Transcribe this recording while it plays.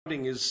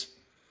is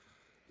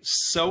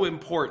so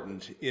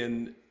important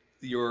in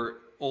your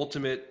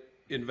ultimate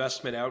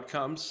investment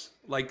outcomes,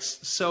 like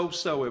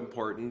so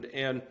important.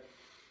 And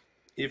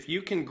if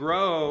you can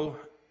grow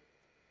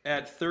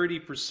at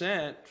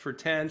 30% for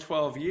 10,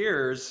 12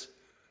 years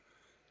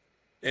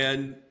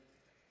and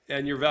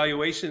your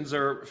valuations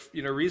are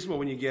reasonable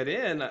when you get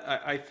in,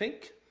 I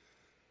think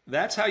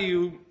that's how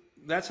you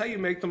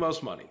make the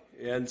most money.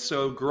 And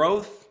so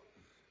growth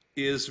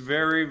is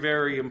very,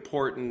 very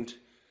important.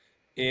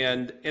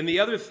 And the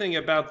other thing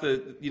about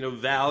the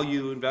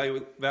value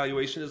and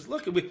valuation is,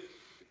 look,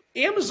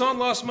 Amazon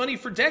lost money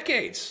for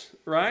decades,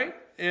 right?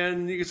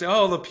 And you can say,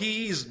 oh, the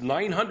PE is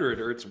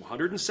 900 or it's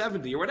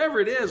 170 or whatever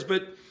it is,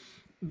 but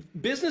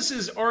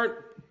businesses aren't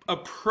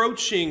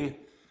approaching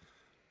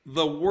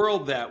the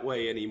world that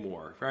way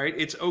anymore, right?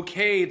 It's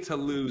okay to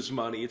lose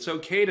money. It's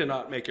okay to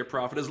not make a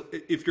profit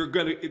if you're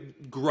going to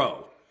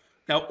grow.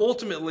 Now,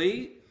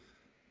 ultimately,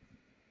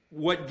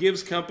 what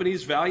gives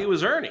companies value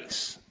is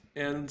earnings.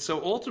 And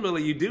so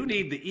ultimately, you do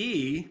need the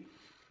E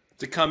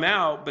to come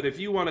out. But if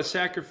you want to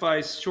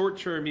sacrifice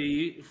short-term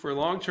E for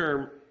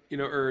long-term,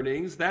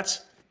 earnings,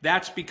 that's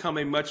become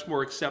a much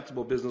more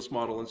acceptable business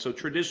model. And so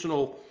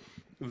traditional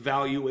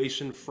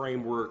valuation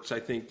frameworks, I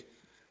think,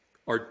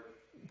 are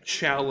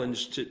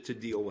challenged to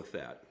deal with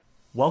that.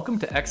 Welcome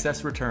to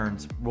Excess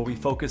Returns, where we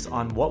focus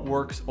on what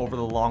works over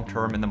the long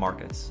term in the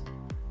markets.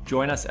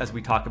 Join us as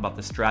we talk about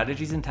the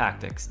strategies and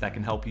tactics that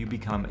can help you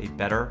become a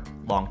better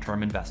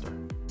long-term investor.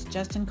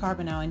 Justin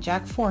Carbonell and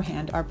Jack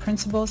Forehand are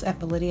principals at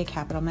Validia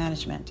Capital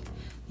Management.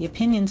 The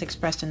opinions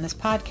expressed in this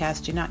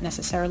podcast do not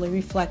necessarily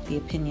reflect the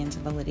opinions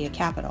of Validia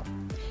Capital.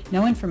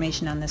 No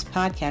information on this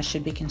podcast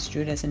should be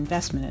construed as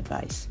investment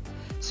advice.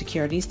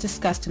 Securities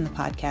discussed in the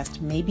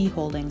podcast may be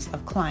holdings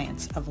of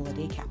clients of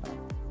Validia Capital.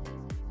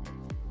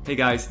 Hey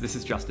guys, this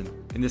is Justin.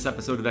 In this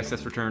episode of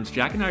Excess Returns,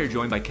 Jack and I are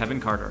joined by Kevin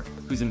Carter,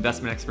 whose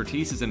investment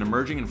expertise is in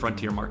emerging and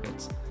frontier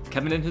markets.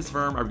 Kevin and his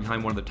firm are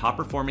behind one of the top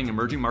performing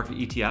emerging market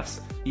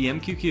ETFs,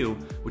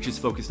 EMQQ, which is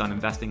focused on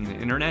investing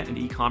in internet and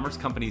e-commerce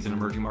companies in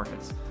emerging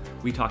markets.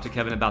 We talked to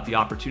Kevin about the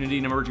opportunity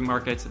in emerging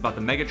markets, about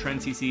the mega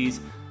trends he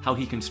sees, how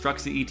he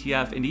constructs the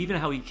ETF, and even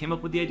how he came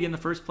up with the idea in the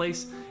first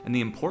place, and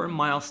the important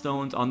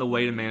milestones on the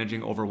way to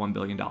managing over $1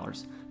 billion.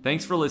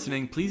 Thanks for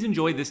listening. Please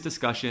enjoy this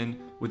discussion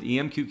with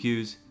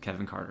EMQQ's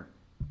Kevin Carter.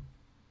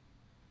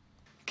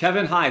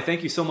 Kevin, hi.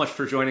 Thank you so much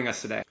for joining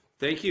us today.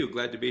 Thank you.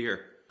 Glad to be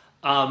here.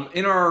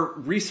 In our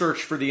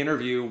research for the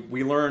interview,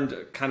 we learned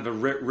kind of a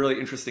really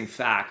interesting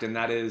fact, and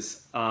that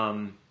is, at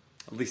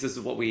least this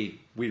is what we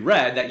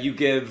read, that you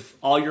give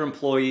all your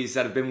employees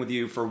that have been with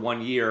you for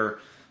 1 year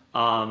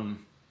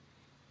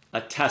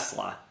a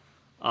Tesla,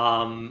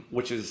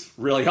 which is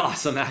really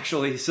awesome,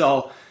 actually.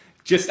 So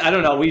just, I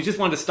don't know, we just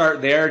wanted to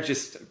start there.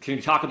 Just, can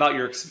you talk about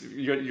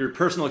your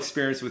personal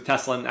experience with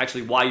Tesla and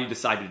actually why you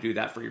decided to do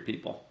that for your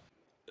people?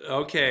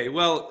 Okay,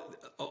 well,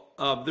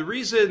 the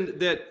reason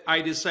that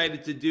I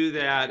decided to do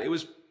that, it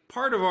was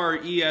part of our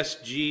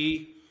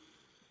ESG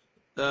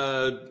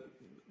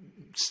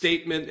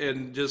statement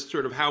and just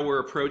sort of how we're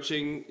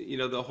approaching,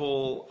 the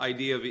whole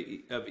idea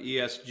of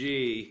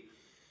ESG.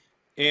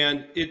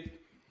 And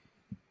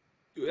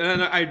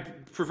I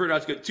prefer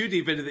not to go too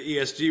deep into the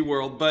ESG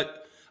world,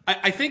 but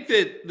I think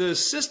that the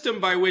system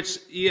by which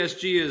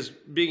ESG is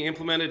being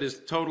implemented is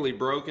totally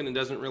broken and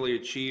doesn't really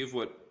achieve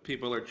what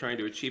people are trying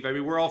to achieve. I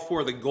mean, we're all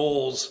for the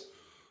goals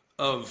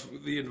of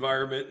the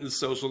environment and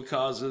social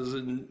causes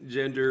and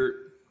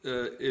gender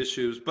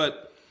issues,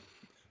 but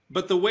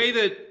the way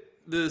that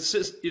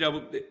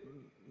the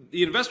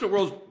investment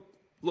world,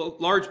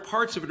 large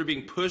parts of it are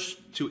being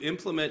pushed to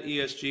implement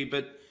ESG,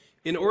 but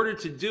in order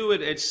to do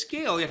it at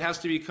scale, it has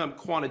to become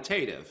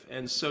quantitative.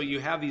 And so you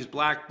have these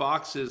black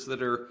boxes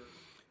that are,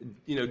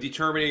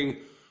 determining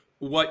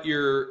what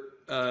your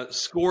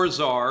scores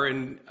are.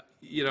 And,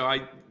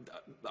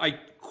 I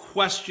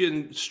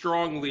question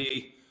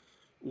strongly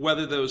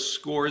whether those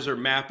scores are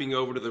mapping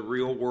over to the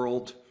real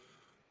world,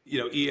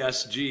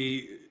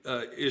 ESG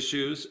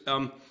issues.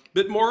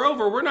 But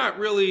moreover, we're not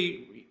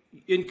really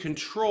in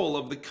control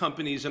of the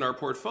companies in our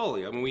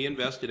portfolio. I mean, we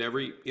invest in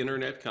every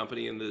internet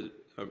company in the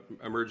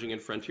emerging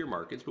and frontier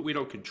markets, but we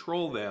don't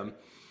control them.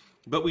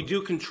 But we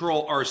do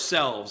control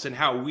ourselves and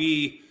how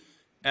we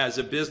as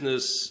a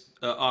business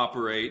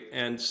operate.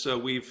 And so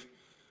we've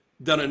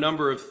done a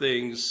number of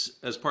things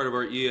as part of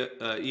our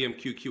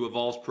EMQQ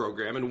Evolves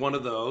program. And one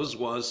of those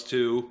was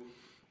to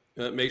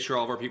make sure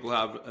all of our people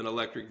have an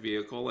electric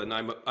vehicle. And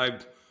I'm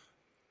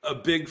a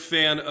big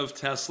fan of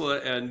Tesla,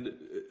 and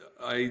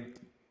I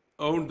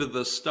owned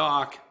the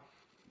stock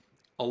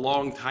a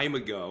long time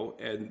ago,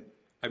 and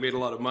I made a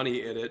lot of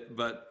money in it,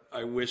 but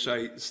I wish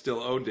I still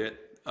owned it.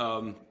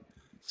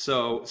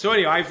 So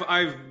anyway,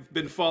 I've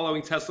been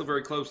following Tesla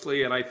very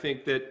closely, and I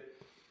think that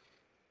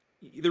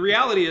the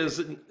reality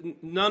is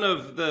none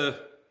of the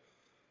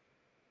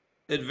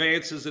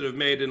advances that have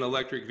made in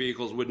electric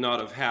vehicles would not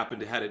have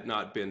happened had it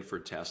not been for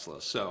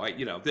Tesla. So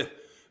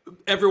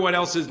everyone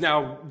else is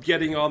now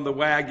getting on the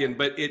wagon,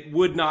 but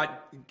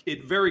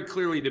it very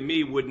clearly to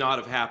me would not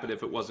have happened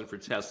if it wasn't for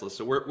Tesla.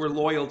 So we're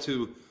loyal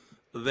to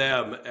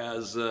them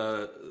as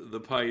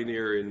the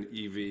pioneer in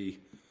EV,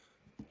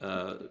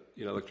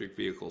 electric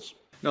vehicles.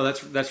 No,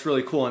 that's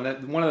really cool.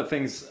 And one of the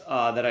things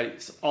that I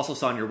also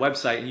saw on your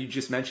website, and you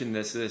just mentioned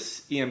this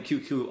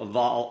EMQQ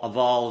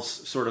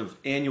Evolves sort of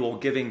annual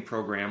giving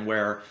program,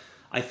 where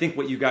I think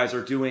what you guys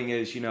are doing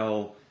is,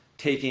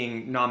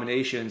 taking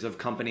nominations of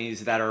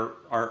companies that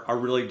are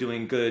really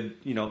doing good,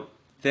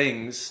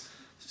 things,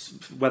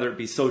 whether it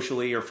be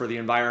socially or for the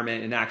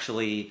environment, and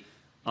actually,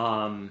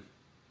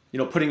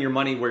 putting your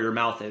money where your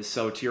mouth is.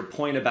 So to your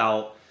point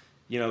about,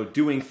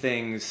 doing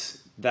things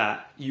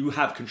that you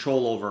have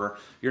control over,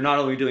 you're not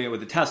only doing it with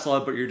the Tesla,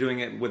 but you're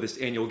doing it with this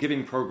annual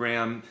giving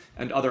program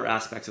and other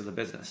aspects of the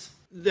business.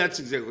 That's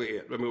exactly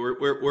it. I mean,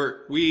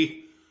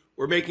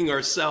 we're making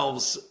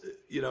ourselves,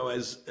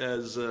 as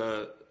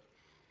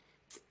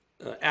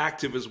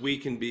active as we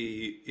can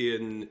be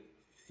in,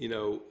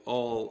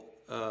 all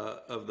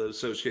of the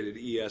associated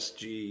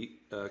ESG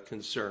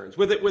concerns,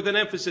 with an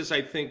emphasis,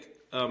 I think,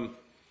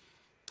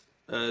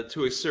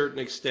 to a certain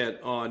extent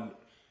on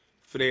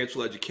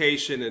financial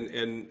education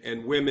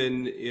and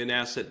women in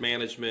asset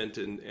management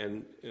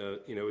and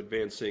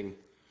advancing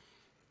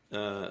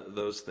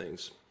those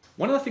things.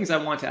 One of the things I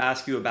want to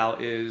ask you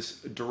about is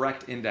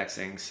direct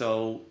indexing.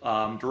 So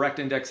direct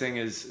indexing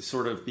is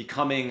sort of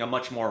becoming a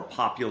much more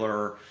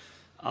popular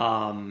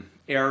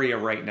area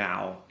right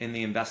now in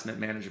the investment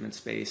management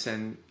space.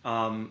 And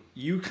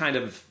you kind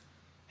of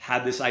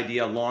had this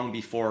idea long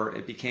before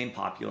it became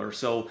popular.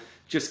 So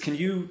just can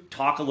you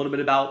talk a little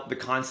bit about the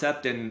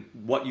concept and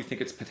what you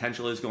think its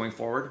potential is going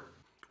forward?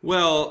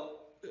 Well,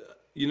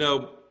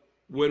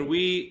 when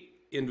we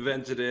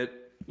invented it,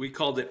 we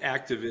called it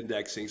active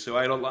indexing. So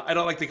I don't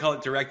like to call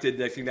it direct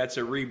indexing. That's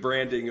a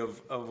rebranding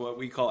of what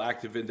we call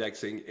active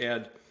indexing.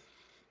 And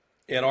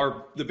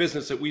the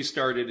business that we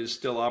started is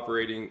still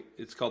operating.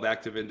 It's called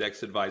Active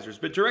Index Advisors.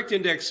 But direct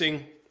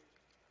indexing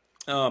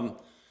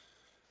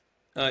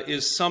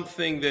is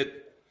something that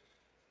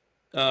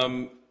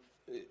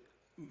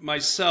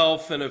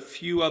myself and a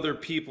few other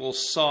people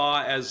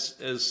saw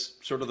as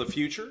sort of the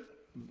future,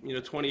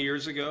 20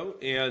 years ago.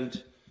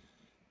 And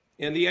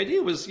the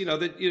idea was,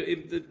 that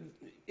the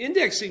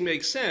indexing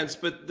makes sense,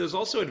 but there's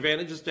also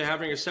advantages to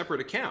having a separate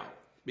account,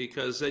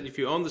 because then if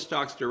you own the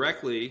stocks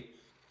directly,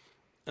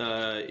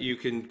 you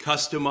can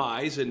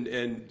customize and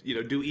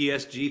do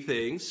ESG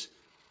things,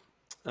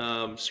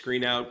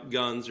 screen out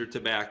guns or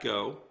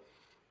tobacco.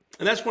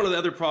 And that's one of the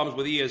other problems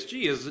with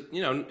ESG is,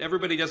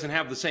 everybody doesn't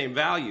have the same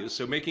value.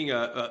 So making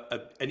an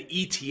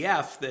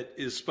ETF that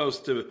is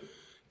supposed to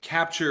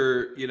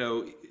capture,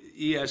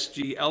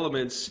 ESG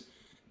elements,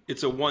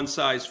 it's a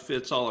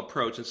one-size-fits-all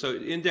approach. And so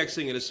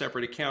indexing in a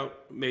separate account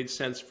made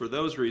sense for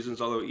those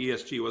reasons, although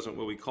ESG wasn't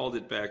what we called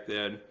it back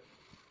then.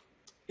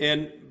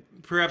 And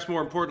perhaps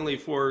more importantly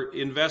for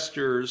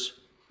investors,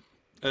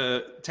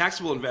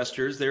 taxable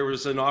investors, there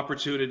was an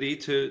opportunity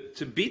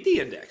to beat the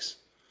index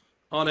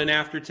on an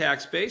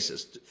after-tax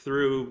basis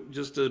through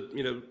just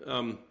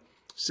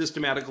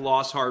systematic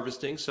loss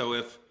harvesting. So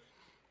if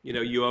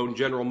you own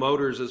General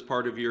Motors as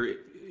part of your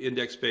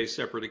index-based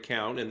separate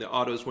account and the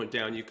autos went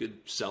down, you could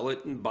sell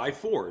it and buy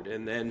Ford,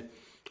 and then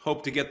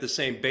hope to get the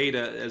same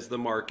beta as the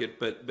market,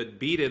 but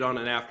beat it on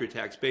an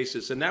after-tax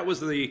basis. And that was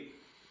the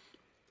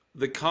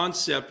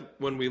concept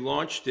when we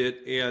launched it,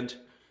 and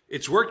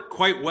it's worked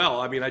quite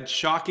well. I mean,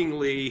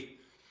 shockingly,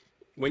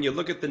 when you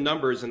look at the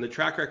numbers, and the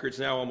track record's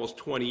now almost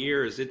 20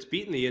 years, it's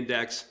beaten the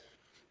index,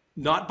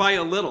 not by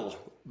a little,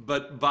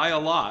 but by a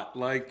lot,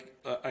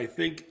 I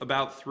think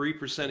about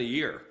 3% a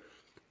year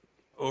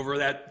over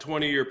that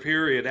 20-year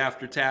period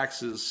after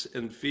taxes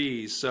and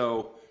fees.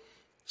 So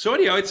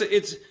anyhow,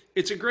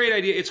 it's a great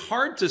idea. It's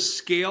hard to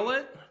scale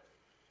it,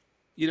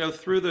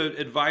 through the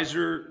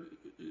advisor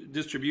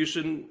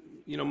distribution,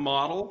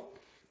 model.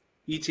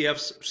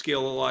 ETFs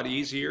scale a lot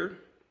easier.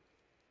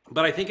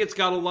 But I think it's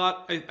got a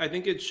lot, I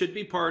think it should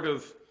be part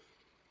of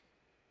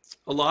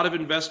a lot of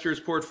investors'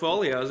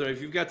 portfolios. I mean,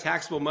 if you've got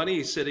taxable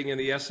money sitting in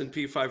the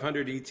S&P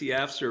 500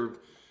 ETFs or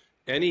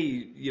any,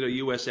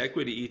 U.S.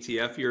 equity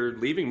ETF, you're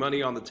leaving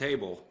money on the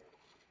table.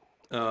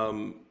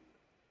 So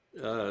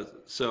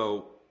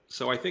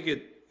I think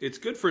it's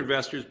good for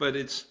investors, but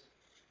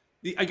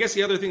I guess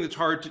the other thing that's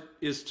hard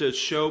is to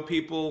show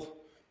people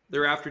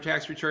their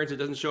after-tax returns. It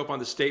doesn't show up on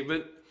the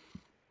statement.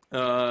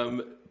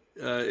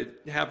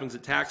 It happens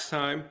at tax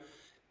time.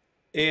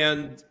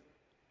 And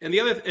the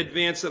other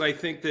advance that I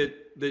think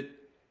that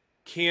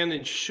can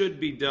and should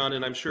be done,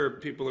 and I'm sure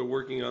people are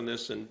working on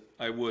this, and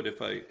I would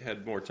if I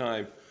had more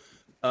time,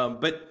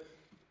 but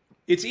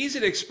it's easy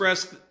to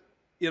express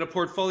in a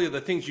portfolio the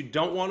things you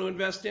don't want to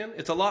invest in.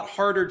 It's a lot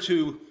harder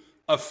to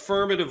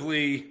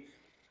affirmatively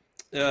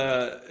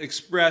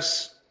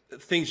express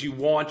things you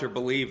want or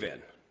believe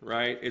in,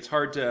 right? It's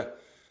hard to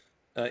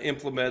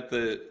implement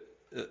the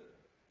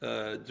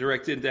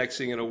direct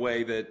indexing in a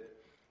way that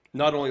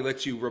not only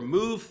lets you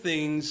remove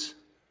things,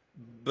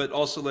 but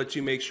also lets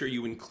you make sure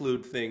you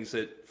include things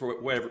that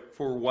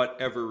for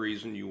whatever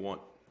reason you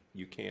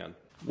can.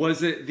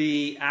 Was it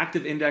the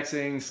active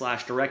indexing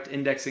 / direct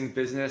indexing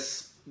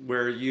business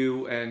where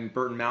you and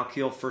Burton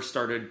Malkiel first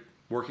started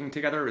working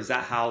together? Is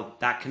that how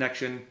that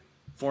connection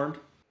formed?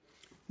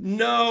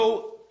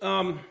 No,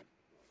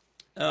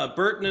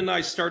 Burton and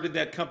I started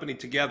that company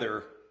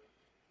together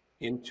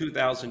in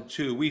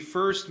 2002. We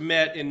first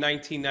met in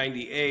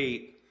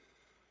 1998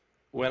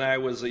 when I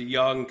was a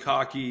young,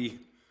 cocky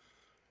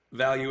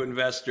value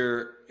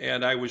investor,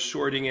 and I was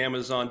shorting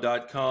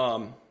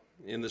Amazon.com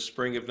in the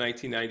spring of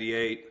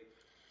 1998.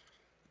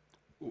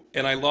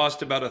 And I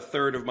lost about a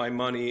third of my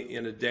money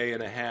in a day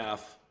and a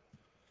half.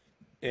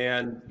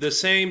 And the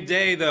same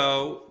day,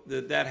 though,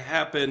 that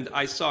happened,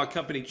 I saw a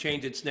company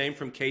change its name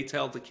from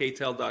KTEL to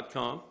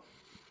KTEL.com.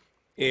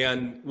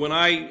 And when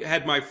I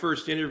had my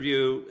first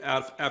interview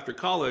after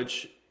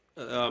college,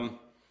 the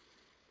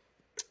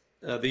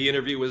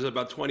interview was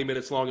about 20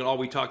 minutes long, and all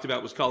we talked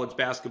about was college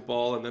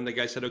basketball. And then the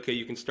guy said, okay,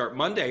 you can start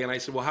Monday. And I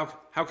said, well,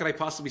 how can I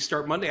possibly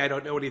start Monday? I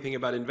don't know anything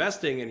about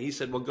investing. And he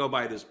said, well, go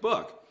buy this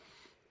book.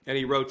 And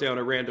he wrote down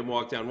A Random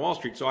Walk Down Wall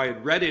Street. So I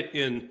had read it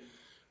in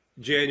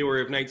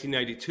January of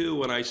 1992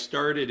 when I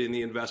started in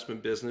the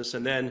investment business.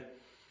 And then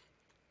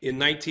in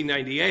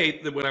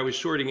 1998, when I was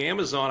shorting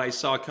Amazon, I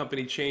saw a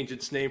company change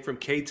its name from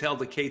KTEL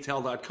to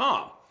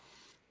KTEL.com.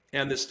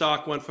 And the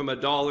stock went from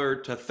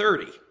 $1 to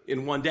 30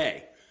 in one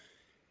day.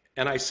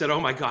 And I said, oh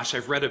my gosh,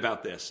 I've read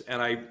about this.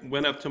 And I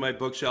went up to my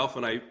bookshelf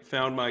and I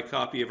found my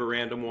copy of A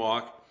Random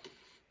Walk.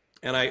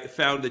 And I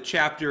found the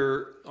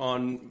chapter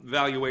on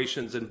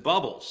valuations and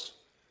bubbles.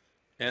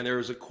 And there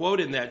was a quote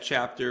in that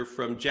chapter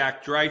from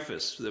Jack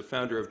Dreyfus, the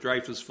founder of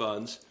Dreyfus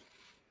Funds.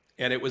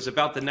 And it was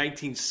about the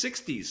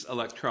 1960s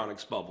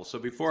electronics bubble. So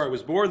before I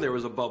was born, there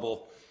was a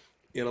bubble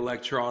in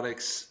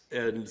electronics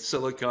and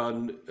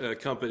silicon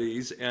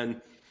companies.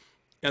 And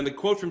the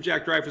quote from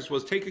Jack Dreyfus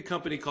was, take a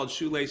company called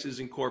Shoelaces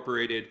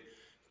Incorporated,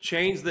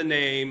 change the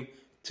name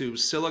to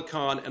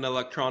Silicon and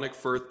Electronic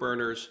Firth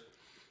Burners.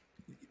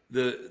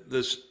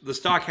 The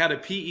stock had a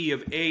PE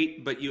of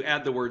 8, but you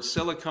add the word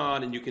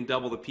silicon and you can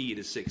double the PE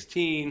to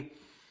 16.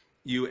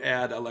 You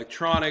add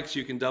electronics,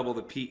 you can double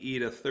the PE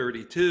to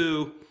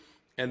 32.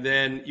 And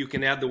then you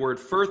can add the word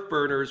Firth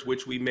Burners,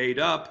 which we made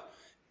up,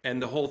 and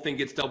the whole thing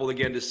gets doubled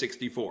again to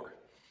 64.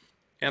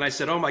 And I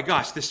said, oh my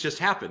gosh, this just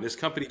happened. This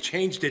company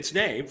changed its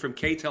name from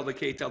KTEL to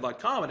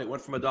KTEL.com, and it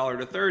went from $1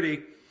 to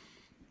 30.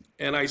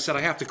 And I said,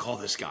 I have to call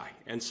this guy.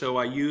 And so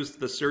I used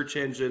the search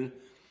engine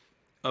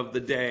of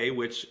the day,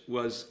 which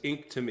was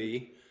Inc. to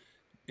me,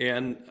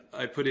 and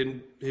I put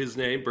in his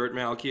name, Burt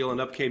Malkiel, and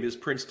up came his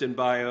Princeton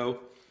bio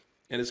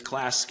and his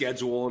class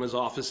schedule and his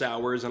office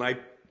hours and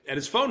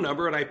his phone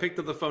number, and I picked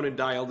up the phone and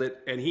dialed it,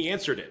 and he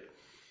answered it.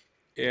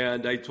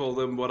 And I told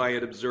him what I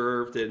had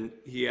observed, and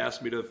he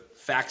asked me to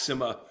fax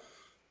him a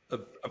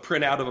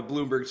printout of a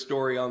Bloomberg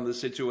story on the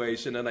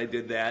situation, and I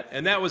did that.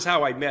 And that was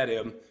how I met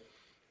him.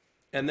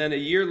 And then a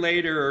year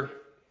later,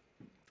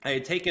 I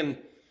had taken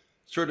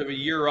sort of a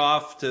year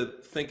off to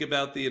think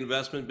about the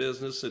investment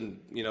business and,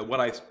 you know,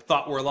 what I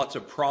thought were lots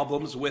of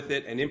problems with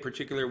it, and in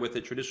particular with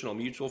the traditional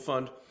mutual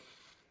fund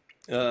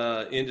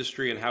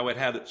industry and how it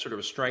had sort of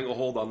a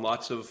stranglehold on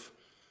lots of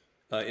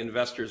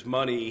investors'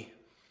 money.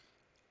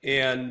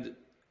 And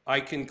I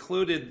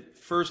concluded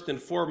first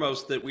and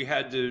foremost that we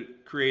had to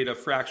create a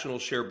fractional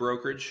share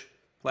brokerage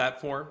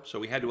platform. So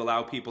we had to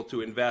allow people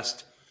to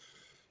invest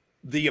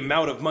the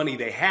amount of money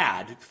they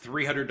had,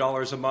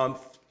 $300 a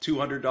month,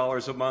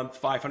 $200 a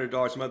month,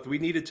 $500 a month. We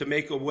needed to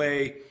make a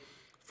way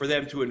for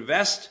them to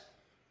invest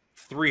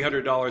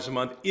 $300 a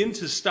month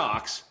into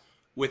stocks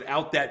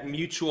without that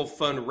mutual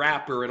fund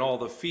wrapper and all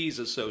the fees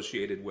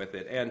associated with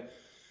it. And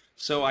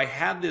so I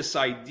had this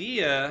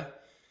idea,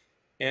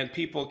 and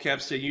people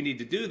kept saying, you need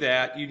to do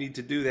that, you need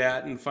to do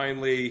that. And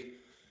finally,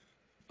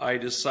 I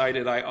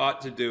decided I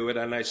ought to do it.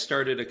 And I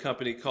started a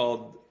company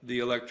called the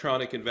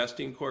Electronic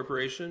Investing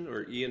Corporation,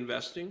 or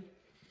e-investing.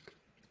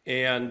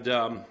 And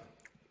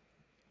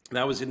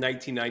that was in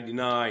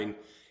 1999.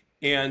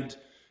 And,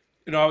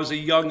 you know, I was a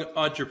young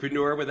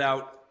entrepreneur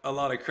without a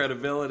lot of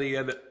credibility.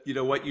 And, you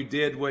know, what you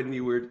did when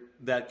you were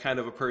that kind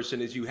of a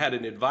person is you had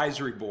an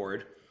advisory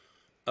board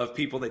of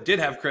people that did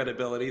have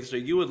credibility, so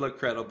you would look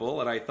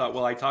credible. And I thought,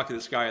 well, I talked to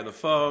this guy on the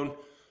phone.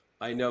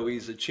 I know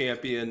he's a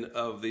champion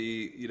of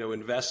the, you know,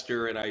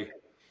 investor. And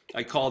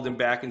I called him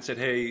back and said,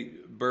 hey,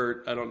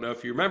 Bert, I don't know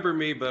if you remember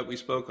me, but we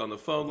spoke on the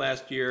phone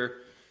last year.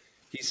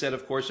 He said,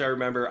 of course I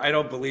remember. I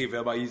don't believe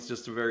him. He's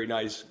just a very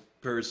nice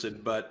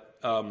person. But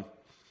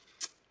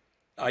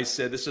I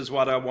said, this is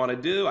what I want to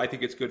do. I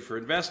think it's good for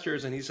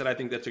investors. And he said, I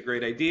think that's a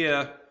great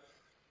idea,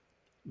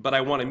 but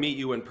I want to meet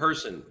you in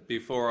person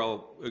before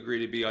I'll agree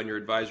to be on your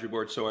advisory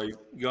board. So I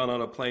got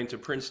on a plane to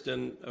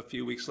Princeton a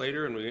few weeks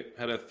later, and we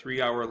had a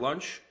 3-hour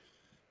lunch,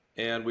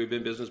 and we've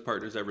been business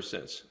partners ever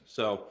since.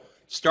 So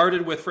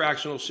started with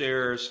fractional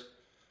shares.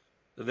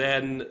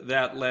 Then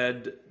that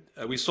led,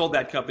 we sold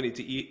that company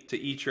to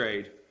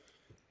E-Trade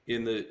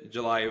in the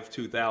July of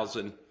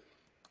 2000.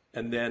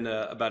 And then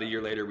about a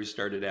year later, we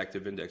started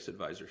Active Index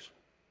Advisors.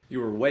 You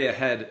were way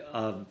ahead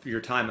of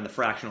your time in the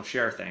fractional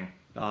share thing,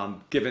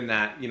 given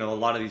that, you know, a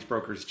lot of these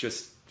brokers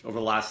just over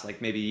the last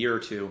like maybe year or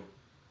two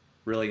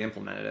really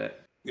implemented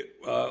it.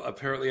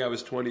 Apparently I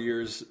was 20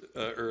 years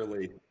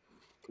early.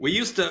 We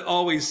used to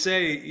always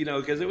say,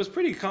 because it was a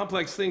pretty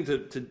complex thing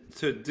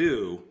to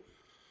do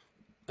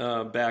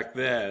back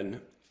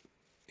then.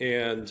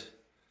 And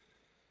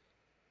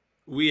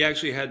we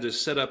actually had to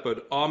set up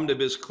an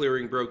omnibus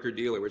clearing broker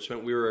dealer, which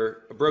meant we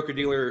were a broker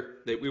dealer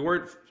that we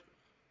weren't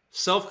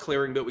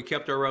self-clearing, but we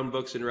kept our own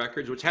books and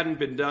records, which hadn't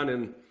been done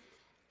in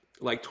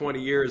like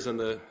 20 years. And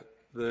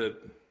the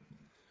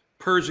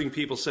Pershing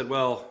people said,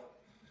 well,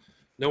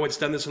 no one's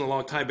done this in a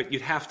long time, but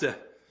you'd have to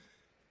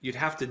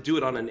do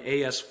it on an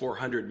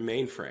AS400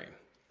 mainframe.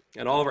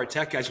 And all of our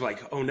tech guys were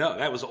like, oh no,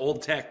 that was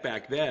old tech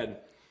back then.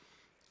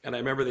 And I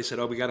remember they said,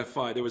 oh, we got to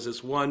find, there was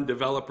this one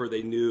developer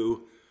they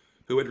knew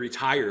who had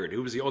retired,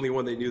 who was the only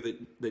one they knew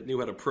that knew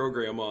how to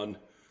program on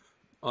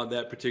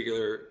that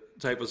particular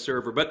type of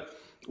server. But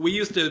we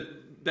used to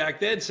back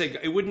then say,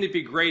 wouldn't it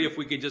be great if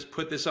we could just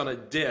put this on a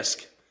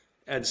disk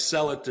and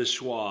sell it to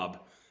Schwab?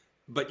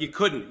 But you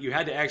couldn't. You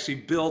had to actually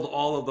build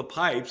all of the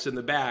pipes in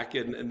the back,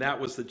 and that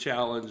was the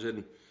challenge.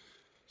 And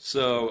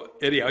so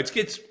anyhow,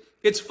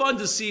 it's fun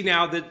to see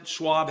now that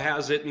Schwab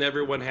has it and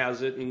everyone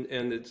has it,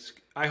 and it's,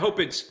 I hope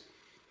it's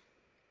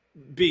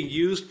being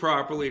used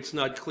properly. It's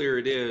not clear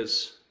it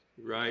is,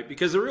 right?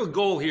 Because the real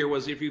goal here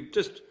was, if you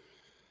just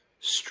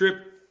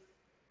strip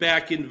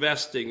back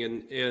investing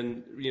and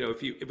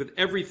if with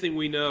everything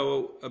we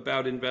know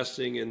about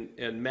investing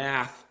and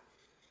math,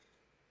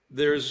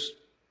 there's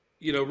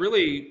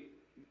really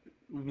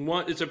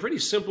it's a pretty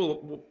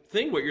simple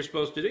thing what you're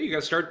supposed to do. You got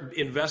to start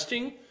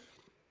investing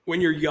when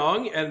you're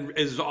young, and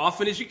as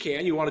often as you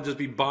can. You want to just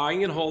be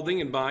buying and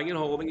holding and buying and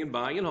holding and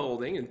buying and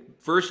holding. And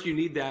first you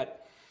need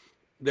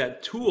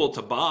that tool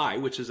to buy,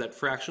 which is that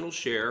fractional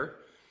share.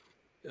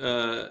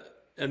 And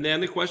then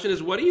the question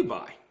is, what do you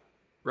buy?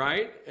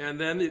 Right? And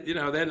then,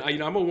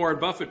 I'm a Warren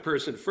Buffett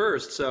person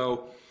first.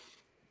 So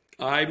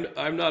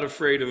I'm not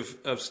afraid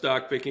of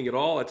stock picking at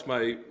all. It's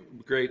my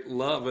great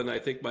love, and I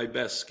think my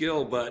best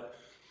skill,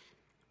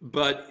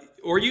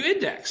 or you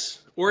index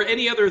or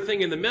any other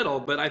thing in the middle.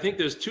 But I think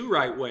there's two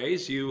right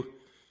ways. You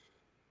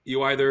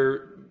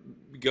either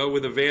go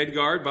with a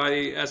Vanguard, buy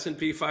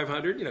S&P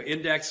 500,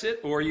 index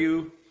it, or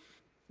you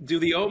do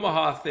the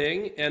Omaha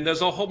thing. And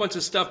there's a whole bunch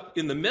of stuff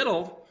in the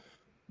middle,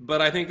 but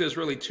I think there's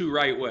really two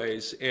right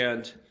ways.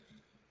 And,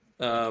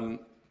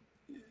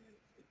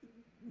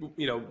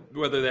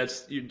 whether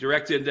that's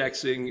direct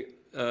indexing,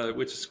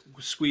 which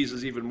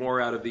squeezes even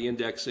more out of the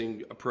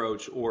indexing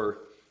approach, or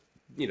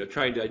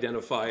trying to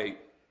identify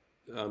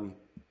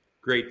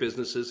great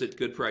businesses at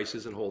good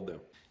prices and hold them.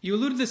 You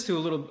alluded to this a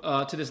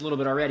little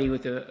bit already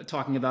with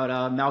talking about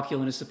Malkiel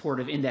and his support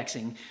of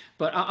indexing.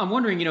 But I'm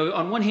wondering,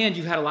 on one hand,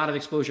 you've had a lot of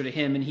exposure to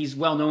him, and he's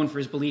well known for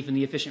his belief in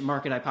the efficient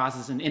market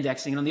hypothesis and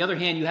indexing. And on the other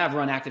hand, you have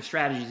run active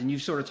strategies, and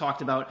you've sort of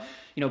talked about,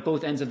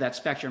 both ends of that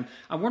spectrum.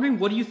 I'm wondering,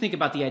 what do you think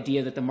about the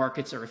idea that the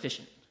markets are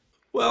efficient?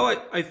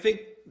 Well, I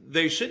think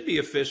they should be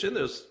efficient.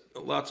 There's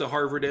lots of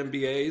Harvard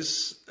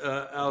MBAs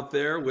out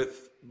there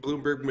with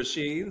Bloomberg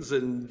machines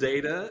and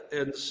data.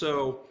 And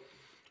so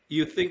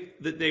you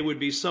think that they would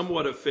be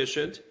somewhat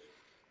efficient.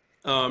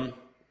 But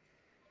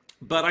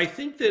I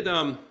think that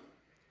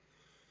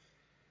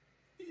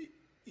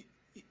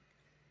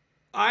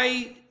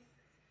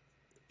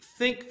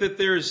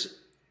there's,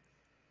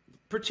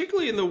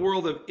 particularly in the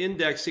world of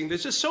indexing,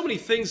 there's just so many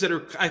things that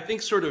are, I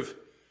think, sort of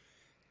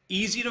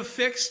easy to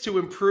fix, to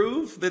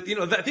improve, that,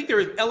 I think there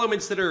are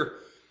elements that are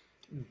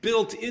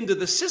built into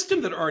the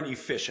system that aren't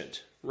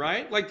efficient,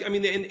 right? Like,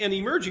 in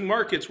emerging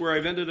markets, where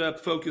I've ended up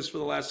focused for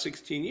the last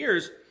 16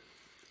 years,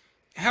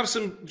 have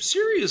some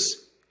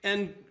serious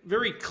and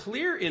very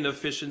clear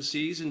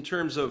inefficiencies in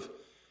terms of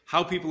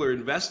how people are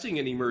investing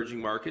in emerging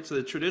markets.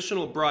 The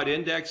traditional broad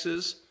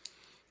indexes,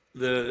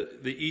 the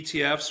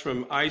ETFs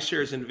from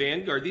iShares and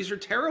Vanguard, these are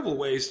terrible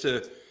ways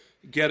to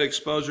get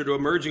exposure to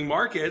emerging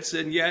markets,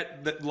 and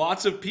yet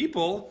lots of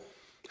people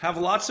have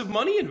lots of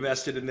money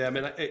invested in them.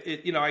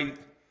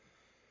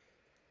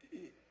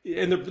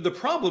 And the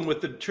problem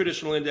with the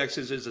traditional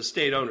indexes is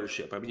estate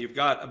ownership. You've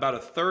got about a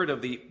third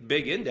of the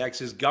big index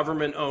is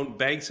government-owned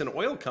banks and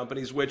oil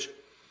companies, which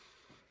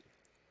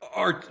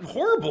are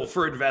horrible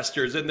for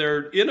investors, and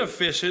they're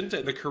inefficient,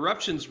 and the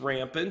corruption's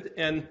rampant,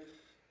 and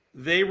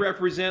they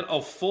represent a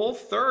full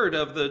third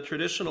of the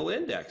traditional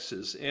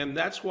indexes. And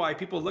that's why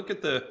people look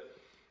at the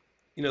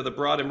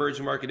broad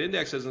emerging market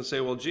indexes and say,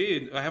 well,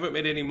 gee, I haven't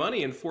made any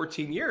money in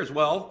 14 years.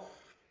 Well,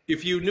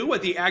 if you knew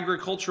what the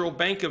Agricultural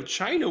Bank of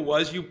China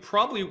was, you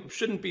probably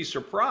shouldn't be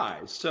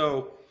surprised.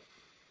 So,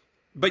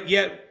 but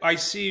yet I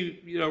see,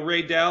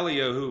 Ray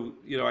Dalio, who,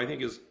 I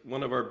think is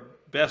one of our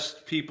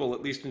best people,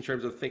 at least in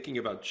terms of thinking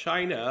about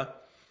China,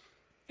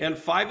 and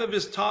 5 of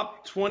his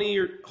top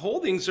 20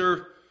 holdings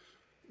are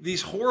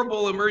these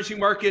horrible emerging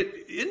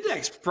market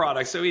index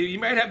products. You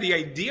might have the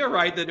idea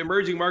right that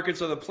emerging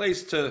markets are the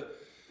place to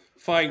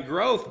find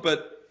growth,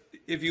 but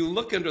if you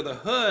look under the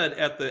hood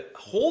at the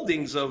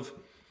holdings of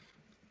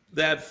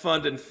that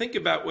fund and think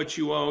about what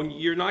you own,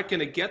 you're not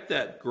going to get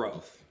that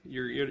growth.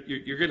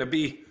 You're going to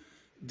be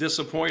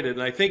disappointed.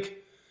 And I think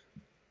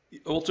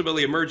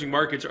ultimately emerging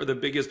markets are the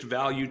biggest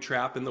value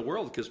trap in the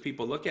world because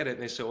people look at it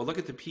and they say, well, look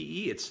at the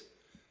PE. It's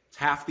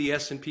half the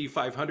S&P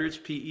 500's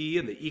PE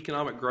and the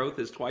economic growth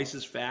is twice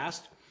as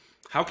fast.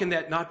 How can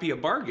that not be a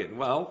bargain?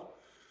 Well,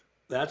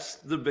 that's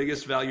the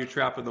biggest value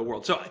trap in the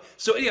world.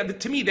 So yeah,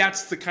 to me,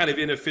 that's the kind of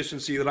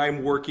inefficiency that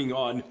I'm working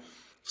on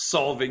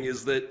solving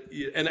is that,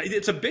 and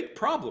it's a big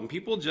problem.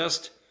 People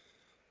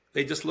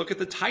they just look at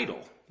the title.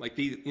 Like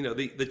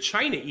the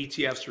China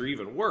ETFs are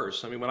even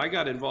worse. I mean, when I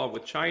got involved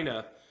with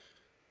China,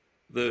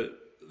 the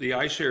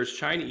iShares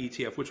China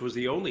ETF, which was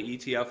the only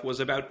ETF, was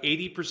about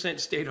 80%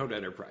 state-owned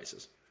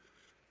enterprises,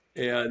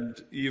 and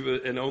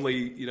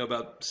only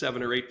about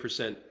 7 or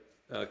 8%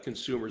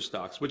 consumer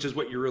stocks, which is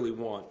what you really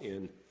want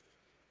in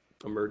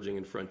emerging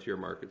and frontier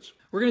markets.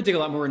 We're going to dig a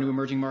lot more into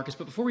emerging markets,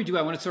 but before we do,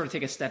 I want to sort of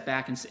take a step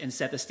back and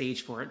set the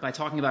stage for it by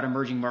talking about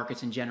emerging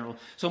markets in general.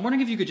 So I'm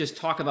wondering if you could just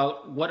talk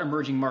about what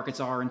emerging markets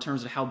are in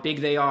terms of how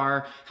big they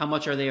are, how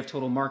much are they of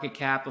total market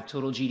cap, of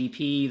total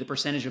GDP, the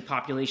percentage of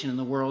population in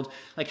the world.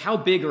 Like, how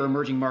big are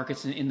emerging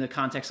markets in the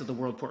context of the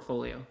world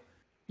portfolio?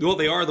 Well,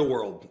 they are the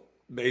world,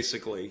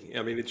 basically.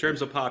 I mean, in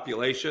terms of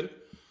population,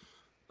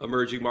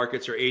 emerging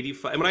markets are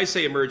 85. And when I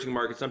say emerging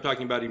markets, I'm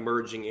talking about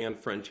emerging and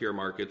frontier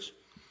markets.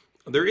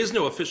 There is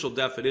no official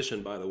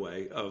definition, by the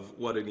way, of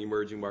what an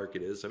emerging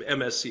market is. I mean,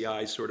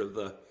 MSCI is sort of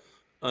the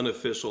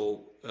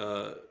unofficial,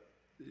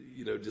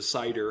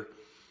 decider.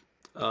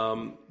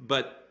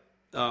 But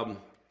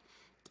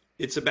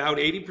it's about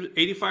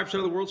 85%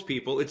 of the world's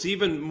people. It's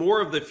even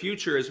more of the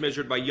future as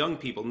measured by young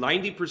people.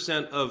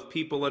 90% of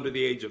people under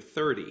the age of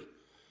 30,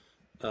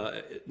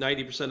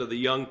 90% of the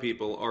young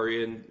people are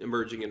in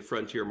emerging and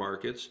frontier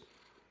markets.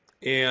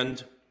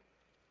 And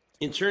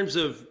in terms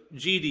of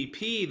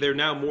GDP, they're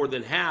now more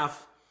than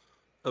half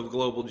of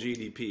global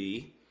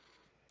GDP.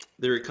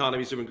 Their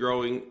economies have been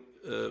growing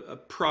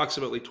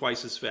approximately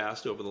twice as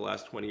fast over the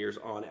last 20 years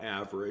on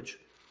average.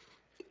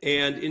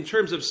 And in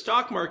terms of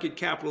stock market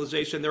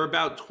capitalization, they're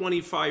about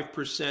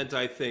 25%,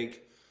 I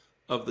think,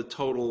 of the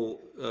total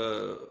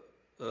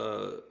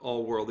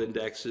all world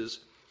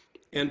indexes.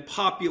 And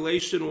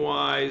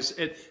population-wise,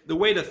 and the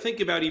way to think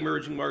about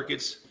emerging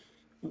markets,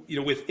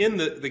 within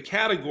the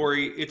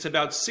category, it's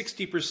about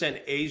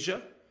 60%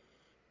 Asia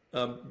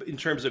in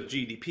terms of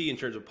GDP, in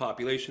terms of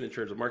population, in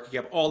terms of market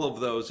cap, all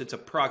of those. It's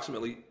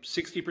approximately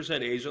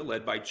 60% Asia,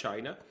 led by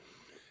China.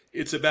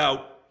 It's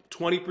about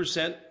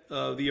 20%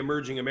 of the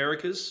emerging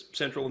Americas,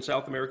 Central and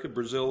South America,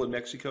 Brazil and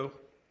Mexico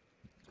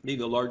being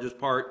the largest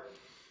part.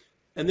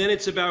 And then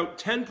it's about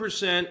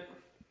 10%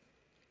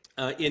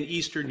 in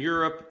Eastern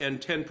Europe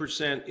and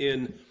 10%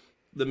 in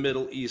the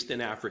Middle East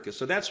and Africa.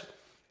 So that's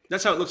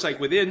how it looks like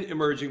within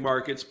emerging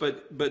markets,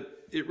 but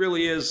it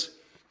really is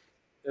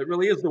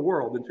the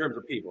world in terms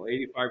of people.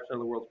 85% of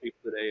the world's people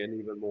today, and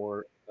even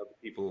more of the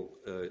people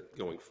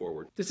going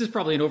forward. This is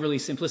probably an overly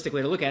simplistic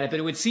way to look at it, but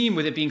it would seem,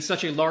 with it being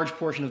such a large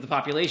portion of the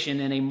population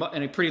and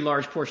a pretty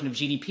large portion of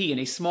GDP and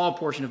a small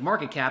portion of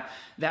market cap,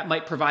 that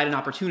might provide an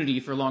opportunity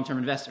for long-term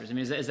investors. I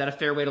mean, is that a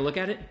fair way to look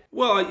at it?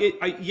 Well,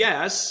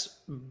 yes,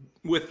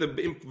 with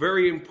the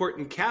very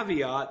important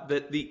caveat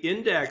that the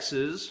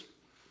indexes,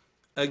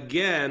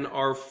 again,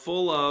 are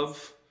full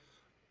of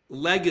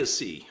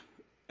legacy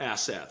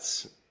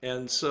assets.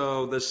 And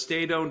so the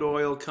state-owned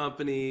oil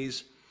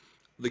companies,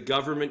 the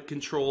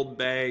government-controlled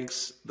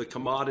banks, the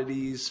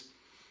commodities,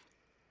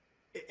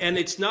 and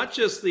it's not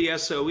just the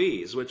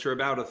SOEs, which are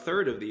about a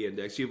third of the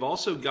index. You've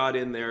also got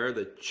in there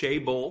the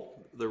chaebol,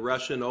 the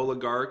Russian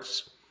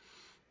oligarchs,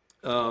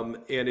 and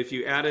if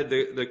you added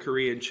the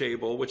Korean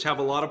chaebol, which have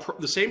a lot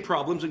of the same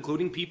problems,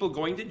 including people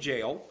going to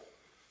jail,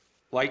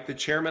 like the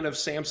chairman of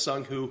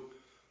Samsung, who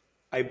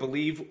I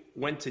believe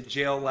went to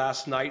jail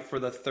last night for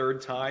the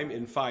third time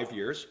in 5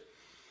 years.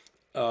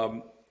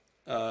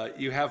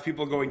 You have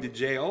people going to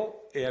jail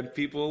and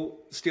people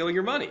stealing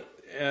your money,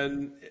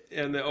 and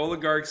the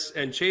oligarchs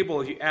and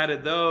chaebol. If you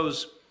added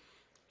those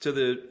to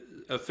the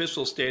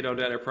official state-owned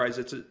enterprise,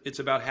 it's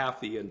about half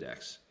the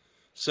index.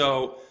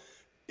 So,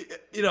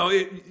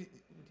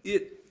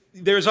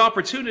 there's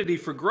opportunity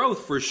for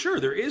growth for sure.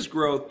 There is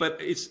growth, but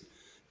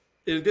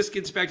this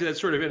gets back to that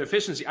sort of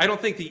inefficiency. I don't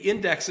think the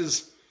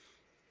indexes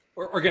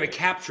are going to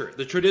capture it.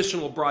 The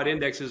traditional broad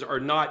indexes are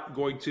not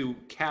going to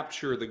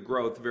capture the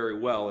growth very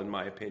well, in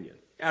my opinion,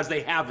 as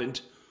they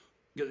haven't,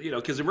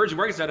 because emerging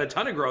markets had a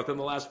ton of growth in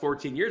the last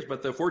 14 years,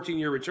 but the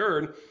 14-year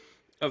return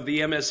of the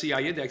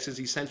MSCI index is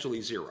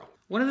essentially zero.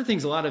 One of the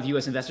things a lot of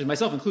U.S. investors,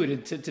 myself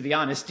included, to be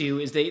honest, do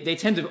is they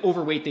tend to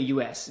overweight the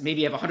U.S.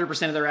 Maybe have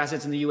 100% of their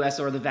assets in the U.S.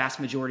 or the vast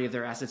majority of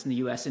their assets in the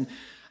U.S. And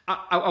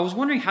I was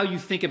wondering how you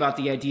think about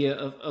the idea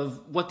of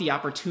what the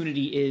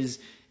opportunity is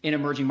in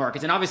emerging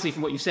markets. And obviously,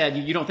 from what you said,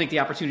 you don't think the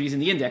opportunity is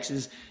in the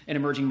indexes in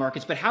emerging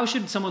markets. But how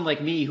should someone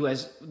like me, who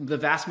has the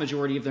vast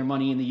majority of their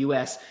money in the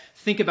U.S.,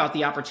 think about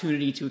the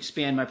opportunity to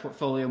expand my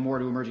portfolio more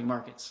to emerging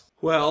markets?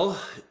 Well,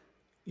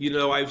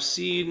 I've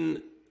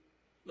seen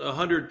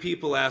 100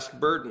 people ask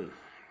Burton,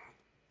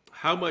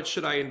 how much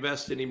should I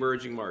invest in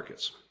emerging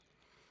markets?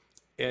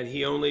 And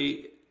he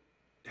only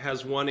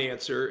has one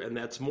answer, and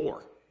that's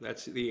more.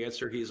 That's the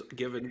answer he's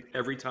given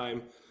every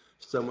time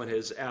someone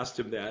has asked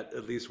him that,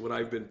 at least when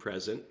I've been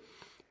present.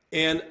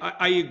 And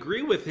I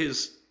agree with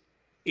his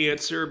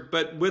answer,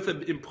 but with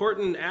an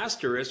important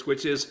asterisk,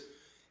 which is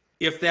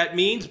if that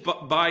means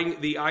buying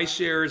the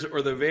iShares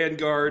or the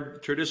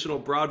Vanguard traditional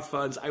broad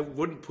funds, I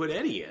wouldn't put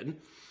any in.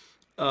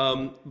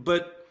 And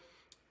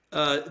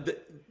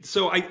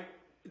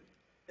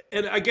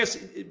I guess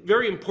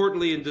very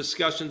importantly in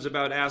discussions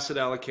about asset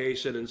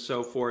allocation and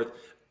so forth,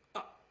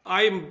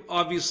 I'm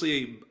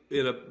obviously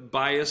in a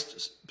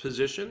biased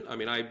position. I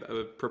mean, I'm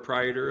a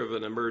proprietor of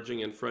an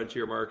emerging and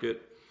frontier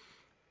market,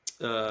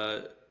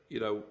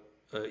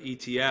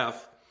 ETF.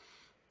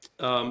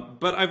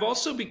 But I've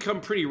also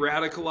become pretty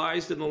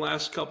radicalized in the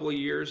last couple of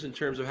years in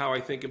terms of how I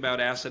think about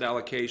asset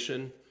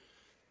allocation.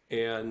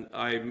 And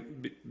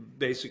I'm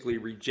basically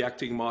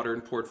rejecting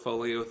modern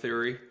portfolio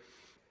theory.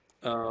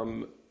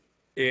 And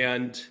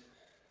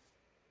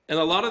a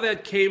lot of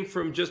that came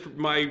from just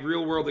my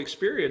real world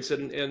experience.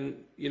 And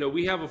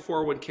we have a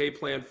 401k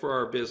plan for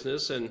our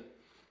business. And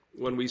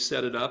when we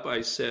set it up,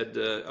 I said,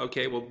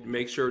 okay, well,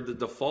 make sure the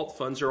default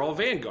funds are all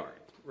Vanguard,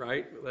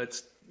 right?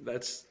 That's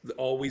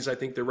always, I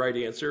think, the right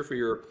answer for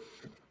your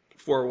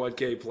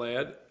 401k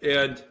plan.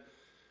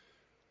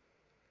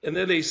 And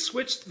then they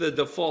switched the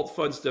default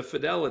funds to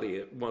Fidelity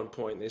at one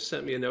point. They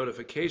sent me a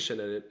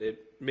notification, and it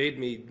made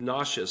me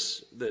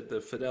nauseous that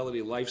the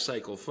Fidelity life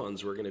cycle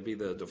funds were going to be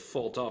the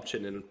default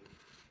option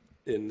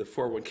in the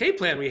 401k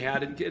plan we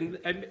had. And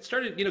I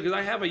started, because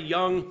I have a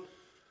young,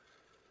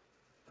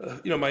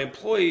 my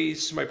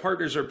employees, my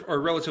partners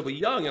are relatively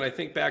young. And I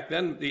think back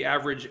then the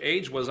average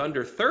age was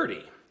under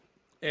 30.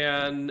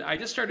 And I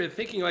just started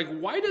thinking, like,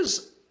 why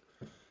does,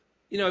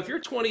 if you're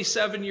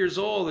 27 years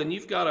old and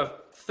you've got a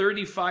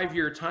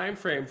 35-year time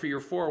frame for your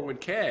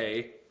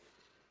 401k,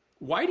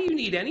 why do you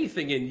need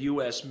anything in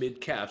U.S.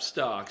 mid-cap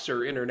stocks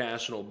or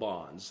international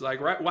bonds?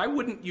 Like, why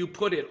wouldn't you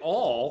put it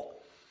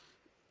all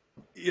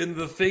in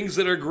the things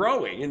that are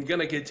growing and going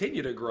to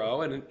continue to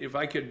grow? And if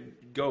I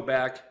could go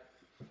back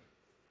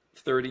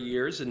 30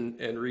 years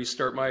and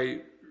restart my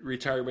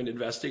retirement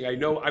investing, I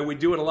know I would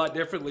do it a lot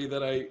differently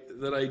than I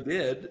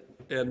did.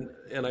 And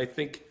I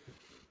think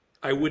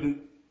I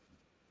wouldn't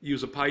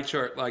use a pie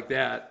chart like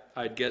that.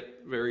 I'd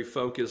get very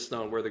focused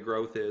on where the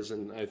growth is,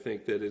 and I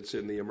think that it's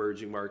in the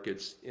emerging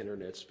markets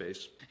internet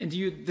space. And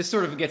this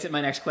sort of gets at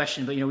my next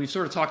question, but we've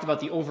sort of talked about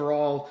the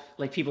overall,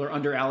 like, people are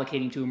under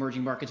allocating to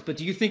emerging markets, but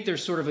do you think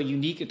there's sort of a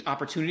unique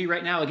opportunity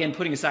right now? Again,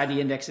 putting aside the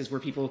indexes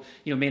where people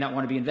may not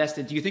want to be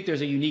invested, do you think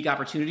there's a unique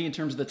opportunity in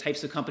terms of the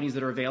types of companies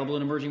that are available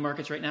in emerging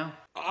markets right now?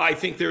 I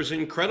think there's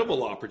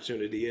incredible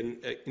opportunity,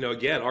 and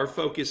again, our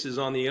focus is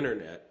on the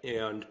internet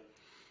and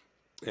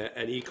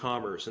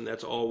e-commerce, and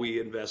that's all we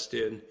invest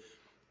in.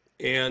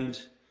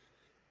 And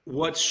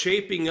what's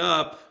shaping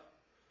up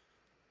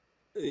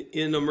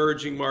in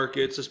emerging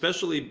markets,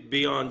 especially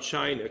beyond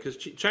China, because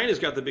China's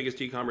got the biggest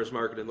e-commerce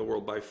market in the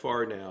world by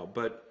far now,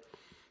 but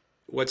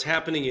what's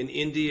happening in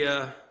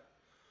India,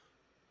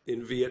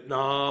 in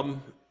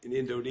Vietnam, in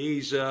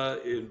Indonesia,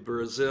 in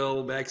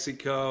Brazil,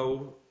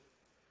 Mexico,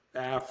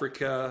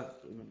 Africa,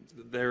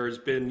 there's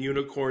been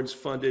unicorns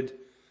funded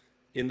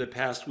in the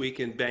past week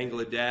in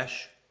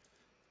Bangladesh,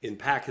 in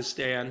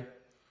Pakistan.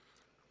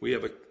 We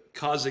have a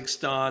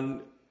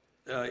Kazakhstan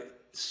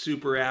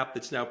super app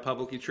that's now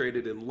publicly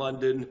traded in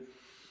London.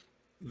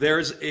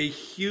 There's a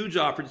huge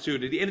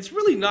opportunity, and it's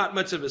really not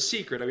much of a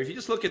secret. I mean, if you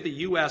just look at the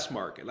U.S.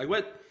 market, like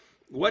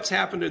what's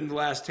happened in the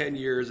last 10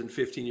 years and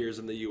 15 years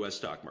in the U.S.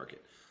 stock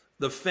market,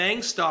 the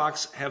FANG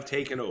stocks have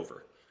taken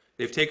over.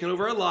 They've taken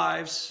over our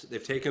lives.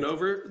 They've taken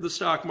over the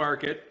stock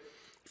market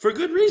for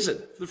good reason.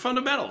 The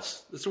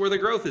fundamentals. That's where the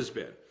growth has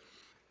been.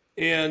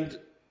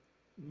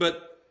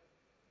 But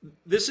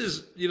this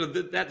is,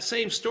 that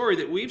same story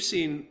that we've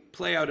seen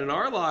play out in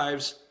our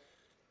lives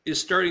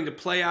is starting to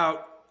play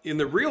out in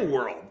the real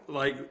world,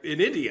 like in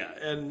India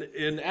and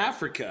in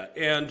Africa.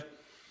 And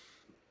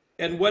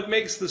what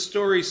makes the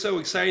story so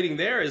exciting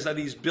there is that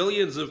these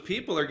billions of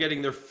people are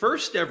getting their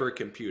first ever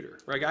computer.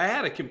 Like, I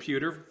had a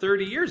computer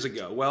 30 years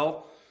ago.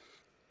 Well,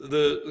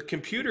 the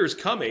computer is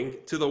coming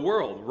to the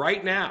world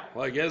right now.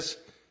 I guess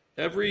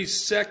every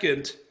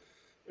second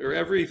or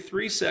every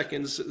 3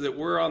 seconds that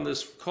we're on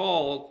this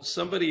call,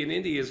 somebody in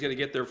India is going to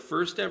get their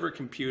first ever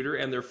computer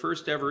and their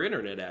first ever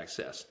internet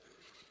access.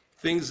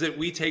 Things that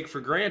we take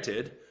for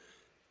granted.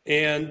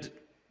 And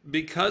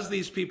because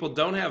these people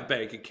don't have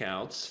bank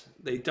accounts,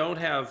 they don't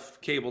have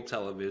cable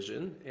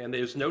television, and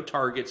there's no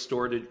Target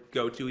store to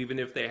go to even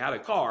if they had a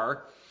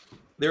car,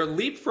 they're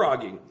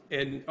leapfrogging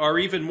and are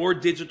even more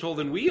digital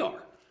than we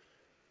are.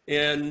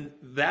 And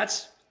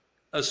that's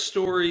a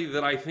story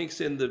that I think is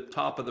in the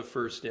top of the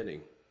first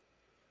inning,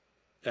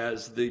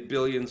 as the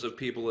billions of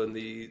people in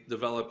the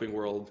developing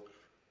world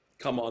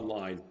come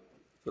online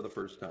for the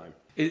first time.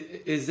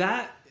 Is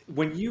that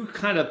when you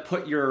kind of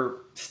put your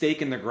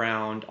stake in the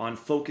ground on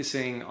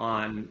focusing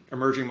on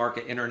emerging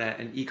market internet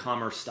and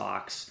e-commerce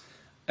stocks?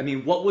 I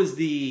mean, was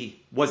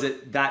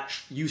it that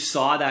you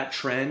saw that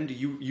trend?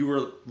 You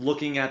were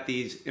looking at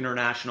these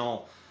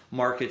international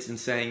markets and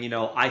saying,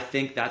 I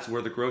think that's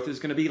where the growth is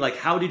going to be. Like,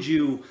 how did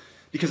you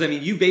Because I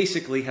mean, you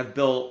basically have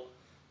built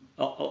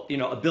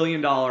 $1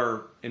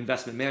 billion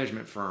investment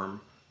management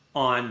firm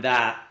on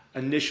that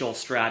initial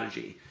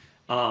strategy,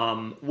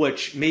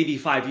 which maybe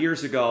 5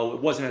 years ago it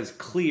wasn't as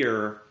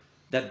clear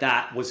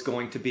that was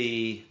going to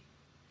be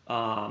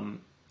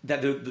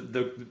that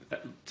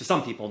to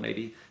some people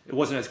maybe it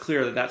wasn't as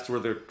clear that that's where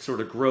the sort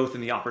of growth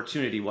and the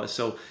opportunity was.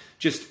 So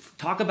just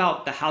talk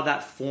about how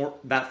that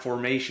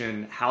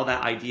formation, how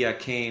that idea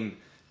came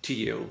to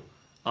you.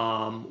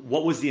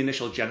 What was the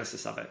initial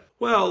genesis of it?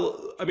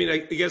 Well, I mean, I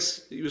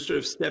guess you sort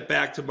of step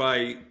back to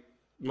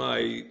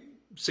my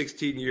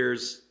 16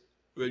 years,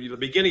 the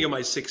beginning of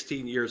my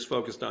 16 years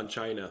focused on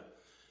China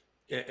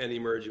and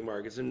emerging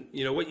markets. And,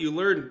 what you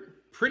learned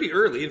pretty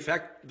early, in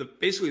fact,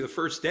 basically the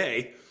first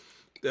day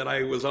that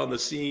I was on the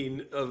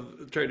scene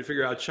of trying to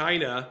figure out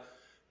China,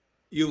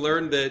 you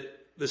learned that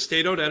the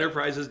state-owned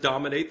enterprises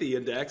dominate the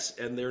index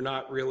and they're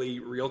not really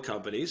real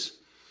companies.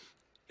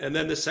 And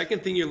then the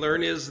second thing you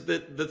learn is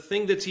that the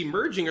thing that's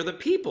emerging are the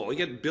people. You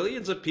get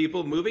billions of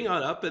people moving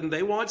on up and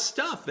they want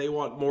stuff. They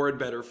want more and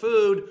better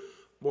food,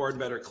 more and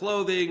better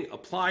clothing,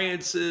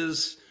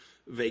 appliances,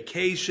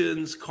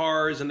 vacations,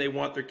 cars, and they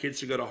want their kids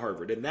to go to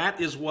Harvard. And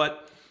that is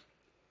what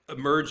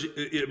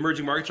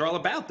emerging markets are all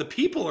about. The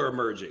people are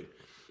emerging.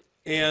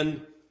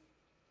 And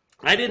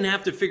I didn't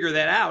have to figure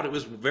that out. It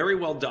was very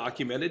well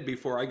documented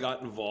before I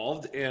got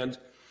involved. And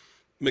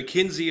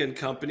McKinsey and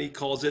Company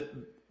calls it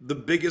the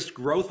biggest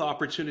growth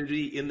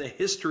opportunity in the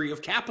history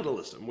of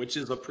capitalism, which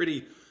is a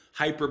pretty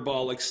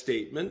hyperbolic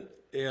statement.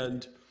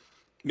 And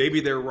maybe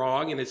they're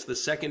wrong, and it's the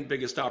second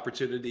biggest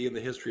opportunity in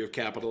the history of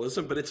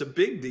capitalism, but it's a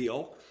big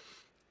deal.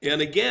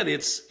 And again,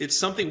 it's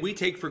something we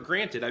take for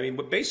granted. I mean,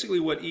 but basically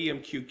what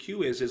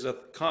EMQQ is a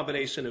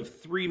combination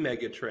of three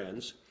mega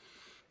trends,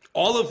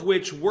 all of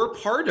which we're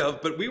part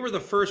of, but we were the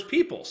first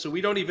people, so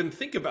we don't even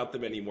think about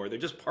them anymore. They're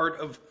just part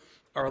of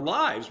our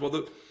lives.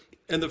 Well,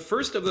 the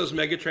first of those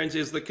megatrends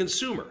is the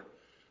consumer,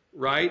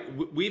 right?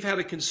 We've had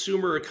a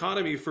consumer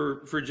economy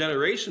for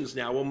generations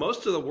now. Well,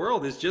 most of the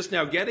world is just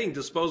now getting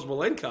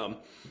disposable income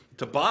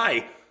to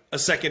buy a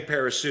second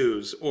pair of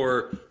shoes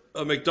or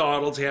a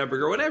McDonald's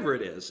hamburger, whatever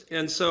it is.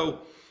 And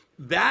so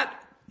that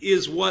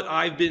is what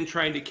I've been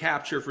trying to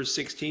capture for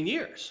 16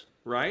 years,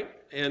 right?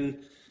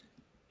 And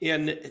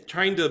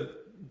trying to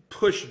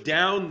push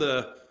down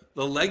the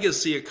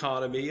legacy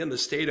economy and the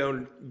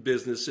state-owned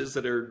businesses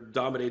that are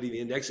dominating the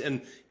index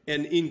and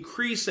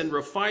increase and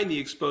refine the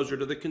exposure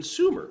to the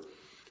consumer.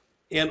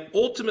 And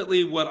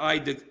ultimately what I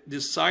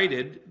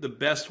decided the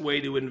best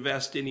way to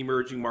invest in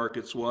emerging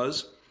markets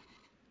was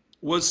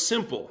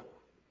simple.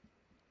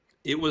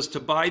 It was to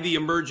buy the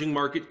emerging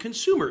market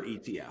consumer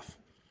ETF,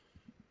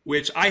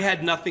 which I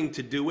had nothing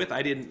to do with.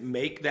 I didn't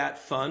make that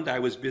fund. I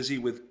was busy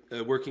with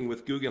working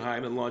with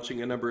Guggenheim and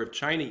launching a number of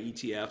China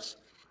ETFs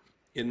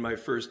in my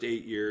first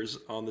 8 years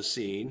on the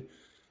scene.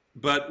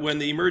 But when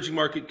the emerging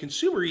market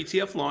consumer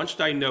ETF launched,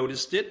 I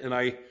noticed it and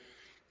I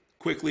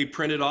quickly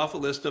printed off a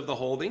list of the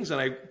holdings and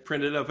I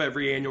printed up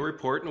every annual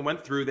report and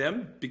went through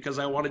them because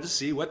I wanted to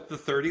see what the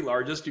 30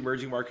 largest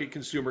emerging market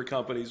consumer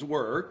companies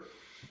were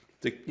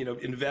to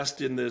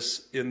invest in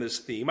this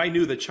theme. I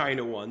knew the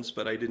China ones,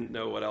 but I didn't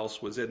know what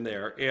else was in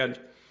there.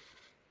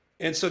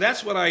 And so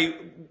that's what I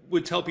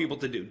would tell people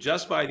to do.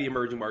 Just buy the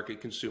emerging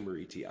market consumer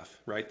ETF,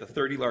 right? The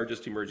 30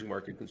 largest emerging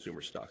market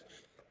consumer stocks.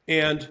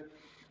 And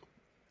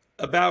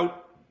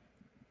about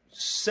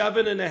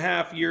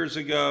 7.5 years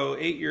ago,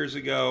 8 years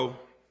ago,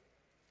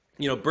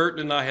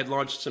 Burton and I had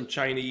launched some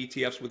China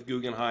ETFs with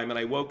Guggenheim, and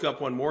I woke up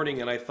one morning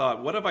and I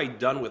thought, what have I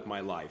done with my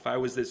life? I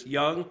was this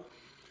young,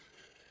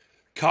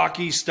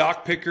 cocky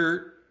stock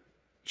picker,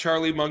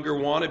 Charlie Munger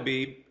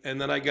wannabe,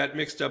 and then I got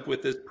mixed up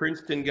with this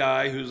Princeton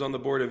guy who's on the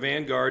board of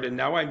Vanguard, and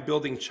now I'm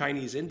building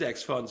Chinese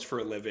index funds for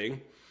a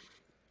living.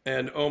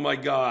 And oh my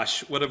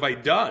gosh, what have I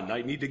done?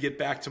 I need to get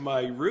back to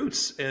my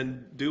roots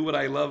and do what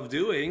I love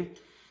doing.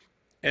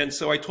 And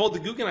so I told the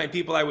Guggenheim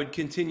people I would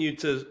continue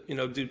to,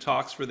 do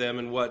talks for them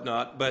and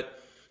whatnot,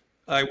 but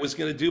I was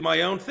going to do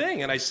my own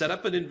thing. And I set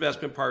up an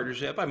investment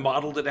partnership. I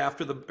modeled it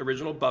after the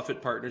original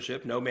Buffett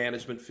partnership, no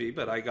management fee,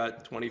 but I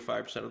got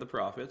 25% of the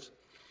profits.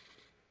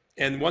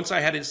 And once I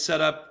had it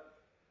set up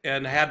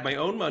and had my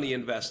own money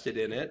invested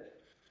in it,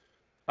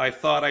 I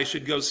thought I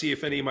should go see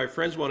if any of my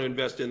friends want to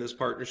invest in this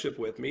partnership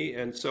with me.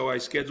 And so I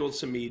scheduled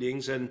some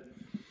meetings. And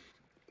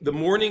the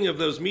morning of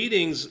those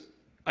meetings,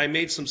 I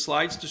made some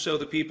slides to show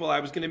the people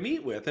I was going to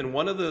meet with. And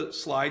one of the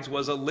slides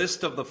was a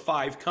list of the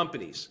 5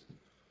 companies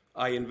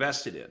I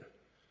invested in,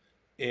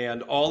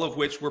 and all of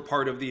which were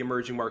part of the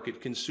emerging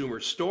market consumer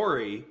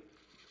story.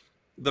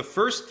 The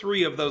first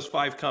 3 of those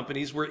 5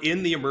 companies were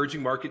in the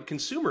emerging market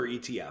consumer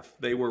ETF.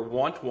 They were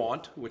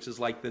Want, which is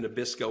like the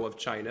Nabisco of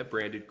China,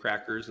 branded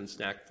crackers and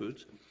snack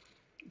foods,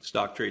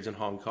 stock trades in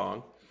Hong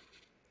Kong.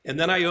 And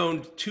then I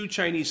owned 2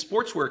 Chinese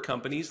sportswear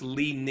companies,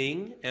 Li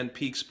Ning and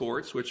Peak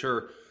Sports, which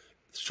are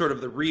sort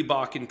of the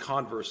Reebok and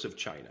Converse of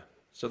China.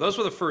 So those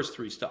were the first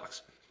 3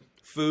 stocks: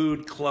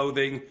 food,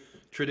 clothing,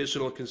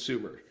 traditional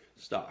consumer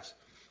stocks.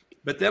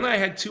 But then I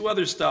had 2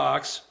 other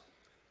stocks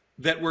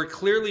that were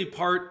clearly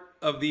part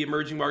of the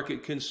emerging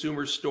market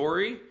consumer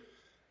story,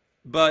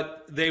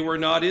 but they were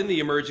not in the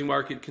emerging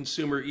market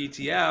consumer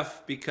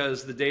ETF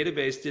because the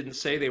database didn't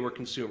say they were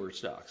consumer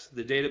stocks.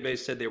 The database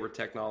said they were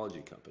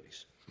technology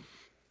companies.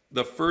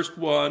 The first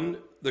one,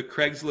 the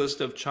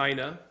Craigslist of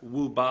China,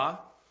 Wuba,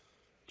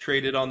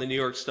 traded on the New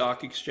York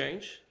Stock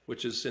Exchange,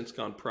 which has since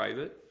gone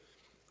private.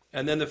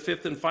 And then the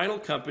fifth and final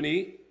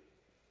company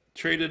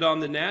traded on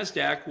the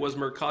NASDAQ was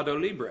Mercado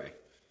Libre,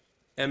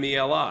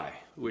 MELI,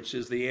 which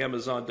is the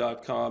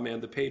Amazon.com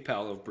and the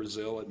PayPal of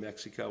Brazil and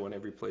Mexico and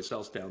every place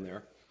else down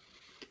there.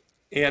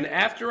 And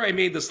after I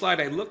made the slide,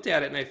 I looked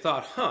at it and I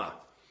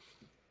thought,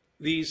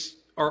 these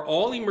are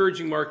all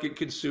emerging market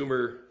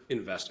consumer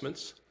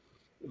investments.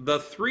 The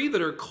three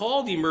that are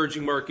called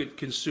emerging market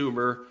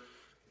consumer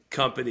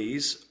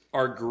companies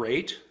are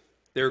great.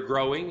 They're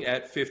growing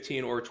at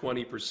 15 or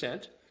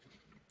 20%.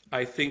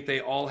 I think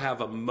they all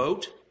have a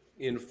moat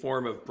in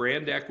form of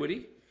brand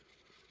equity.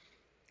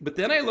 But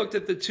then I looked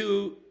at the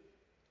two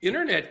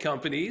internet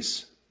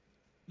companies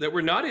that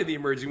were not in the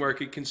emerging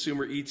market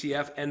consumer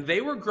ETF, and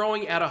they were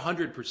growing at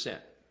 100%,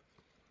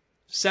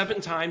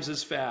 7 times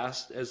as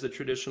fast as the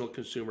traditional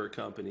consumer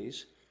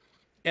companies.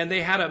 And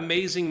they had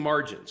amazing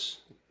margins.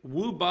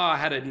 Wuba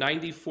had a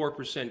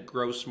 94%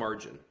 gross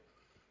margin,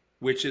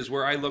 which is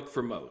where I look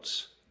for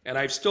moats. And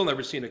I've still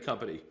never seen a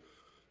company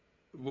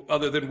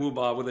other than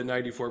Wuba with a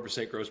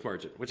 94% gross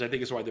margin, which I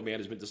think is why the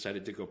management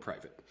decided to go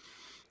private.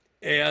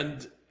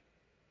 And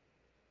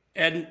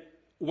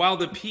while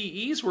the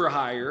PEs were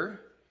higher,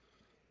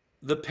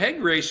 the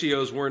PEG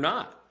ratios were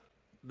not.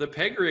 The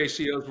PEG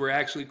ratios were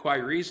actually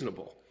quite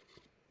reasonable.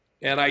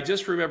 And I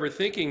just remember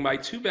thinking my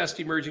two best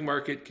emerging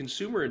market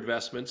consumer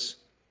investments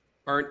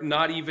are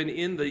not even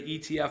in the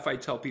ETF I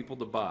tell people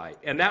to buy.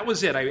 And that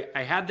was it.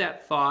 I had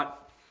that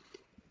thought,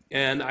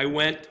 and I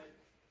went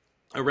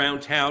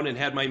around town and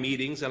had my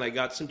meetings, and I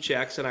got some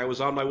checks, and I was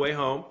on my way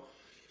home,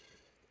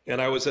 and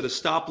I was at a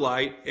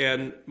stoplight,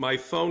 and my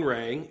phone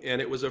rang,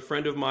 and it was a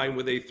friend of mine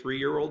with a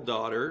 3-year-old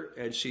daughter,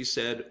 and she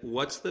said,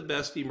 "What's the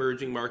best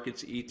emerging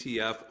markets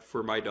ETF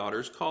for my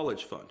daughter's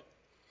college fund?"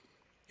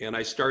 And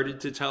I started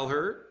to tell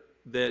her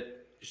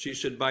that she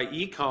should buy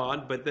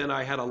Econ, but then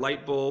I had a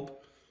light bulb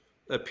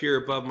appear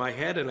above my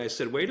head, and I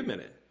said, wait a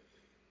minute,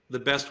 the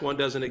best one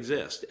doesn't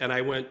exist. And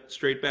I went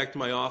straight back to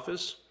my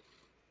office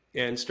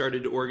and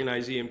started to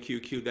organize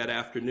EMQQ that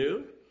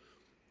afternoon,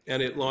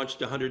 and it launched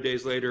 100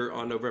 days later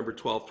on November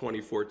 12,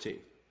 2014.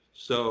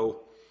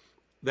 So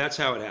that's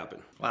how it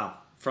happened. Wow.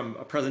 From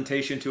a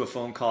presentation to a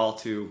phone call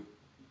to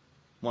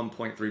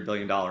 $1.3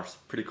 billion.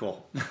 Pretty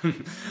cool.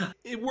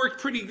 It worked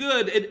pretty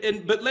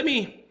good. But let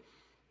me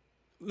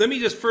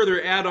just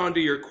further add on to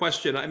your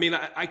question. I mean,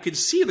 I could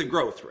see the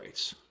growth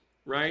rates,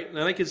 right? And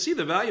I could see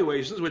the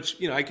valuations,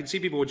 which, I could see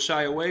people would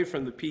shy away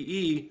from the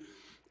PE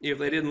if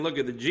they didn't look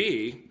at the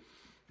G.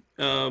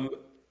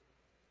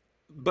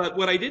 But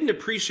what I didn't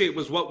appreciate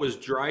was what was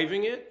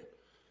driving it.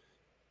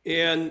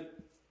 And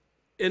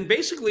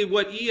basically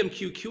what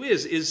EMQQ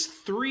is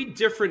 3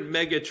 different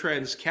mega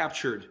trends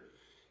captured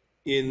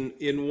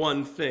in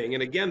one thing.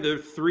 And again, there are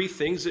 3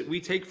 things that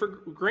we take for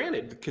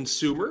granted. The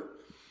consumer,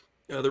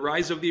 the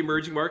rise of the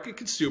emerging market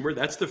consumer,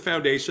 that's the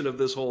foundation of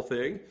this whole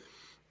thing.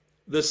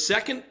 The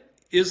second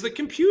is the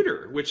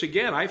computer, which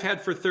again, I've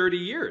had for 30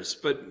 years,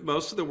 but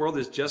most of the world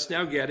is just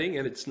now getting,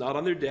 and it's not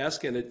on their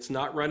desk, and it's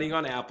not running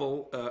on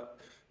Apple.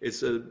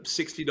 It's a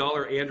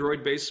 $60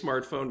 Android-based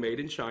smartphone made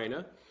in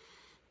China.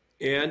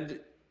 And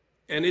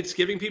it's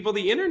giving people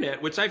the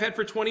internet, which I've had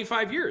for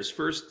 25 years,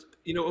 first,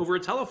 over a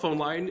telephone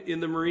line in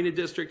the Marina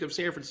District of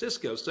San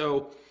Francisco.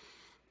 So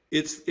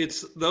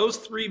it's those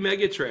 3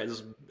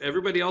 megatrends.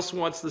 Everybody else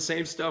wants the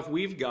same stuff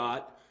we've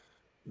got.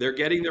 They're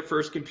getting their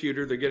first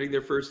computer, they're getting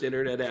their first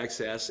internet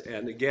access.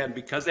 And again,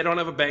 because they don't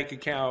have a bank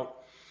account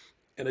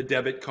and a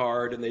debit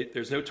card and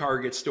there's no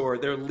Target store,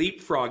 they're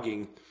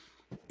leapfrogging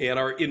and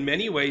are in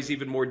many ways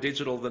even more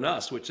digital than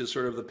us, which is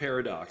sort of the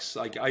paradox.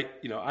 Like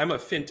I'm a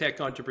fintech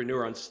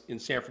entrepreneur in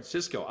San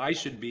Francisco. I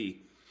should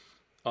be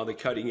on the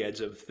cutting edge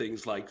of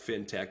things like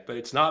fintech, but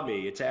it's not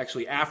me. It's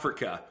actually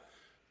Africa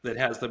that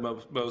has the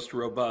most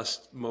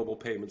robust mobile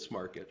payments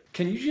market.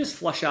 Can you just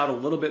flesh out a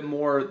little bit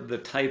more the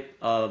type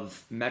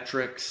of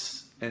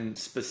metrics and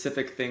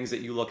specific things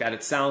that you look at?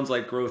 It sounds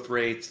like growth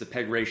rates, the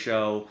PEG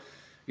ratio,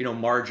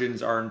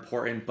 margins are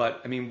important, but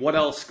I mean, what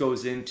else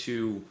goes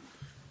into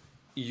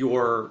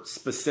your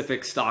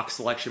specific stock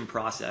selection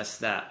process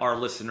that our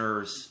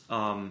listeners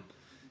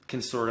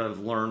can sort of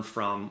learn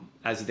from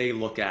as they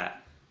look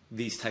at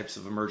these types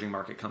of emerging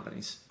market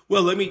companies?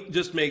 Well, let me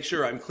just make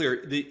sure I'm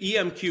clear. The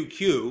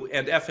EMQQ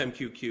and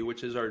FMQQ,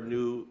 which is our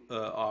new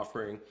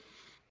offering,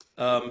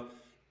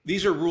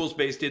 these are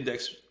rules-based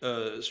index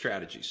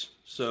strategies.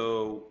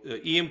 So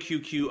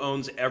EMQQ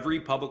owns every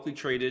publicly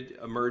traded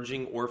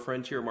emerging or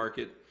frontier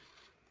market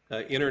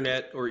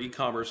internet or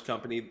e-commerce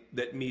company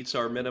that meets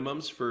our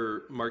minimums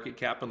for market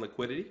cap and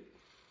liquidity.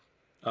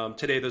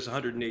 Today, there's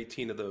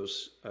 118 of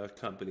those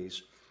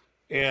companies.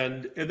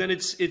 And then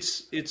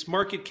it's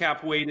market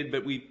cap weighted,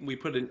 but we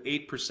put an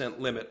 8%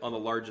 limit on the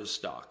largest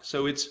stock.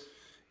 So it's,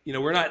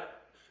 we're not,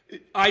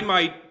 I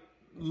might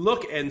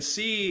look and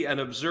see and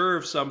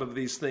observe some of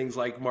these things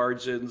like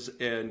margins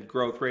and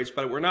growth rates,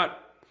 but we're not,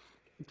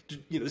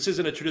 this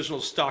isn't a traditional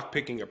stock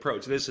picking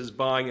approach. This is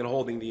buying and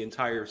holding the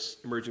entire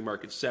emerging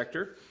market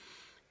sector.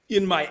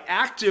 In my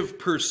active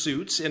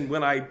pursuits, and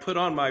when I put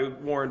on my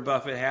Warren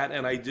Buffett hat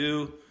and I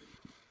do,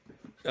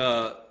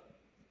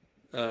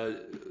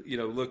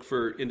 look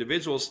for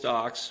individual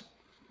stocks,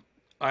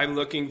 I'm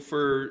looking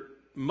for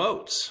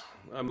moats.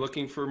 I'm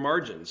looking for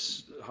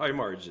margins, high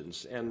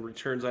margins, and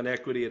returns on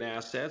equity and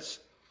assets,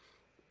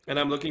 and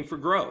I'm looking for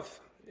growth,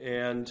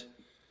 and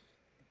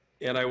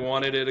I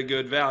want it at a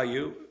good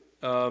value,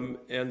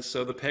 and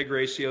so the PEG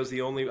ratio is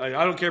the only.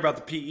 I don't care about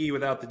the PE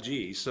without the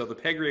G, so the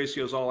PEG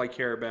ratio is all I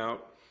care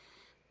about.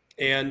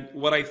 And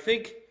what I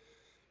think,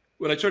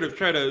 when I sort of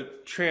try to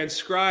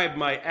transcribe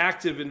my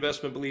active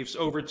investment beliefs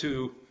over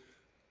to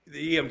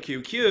the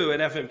EMQQ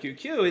and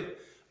FMQQ,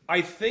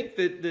 I think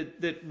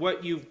that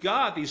what you've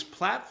got, these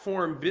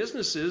platform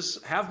businesses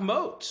have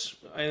moats,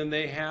 and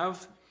they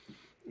have,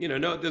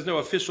 there's no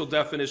official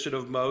definition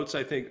of moats.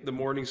 I think the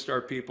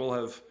Morningstar people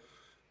have,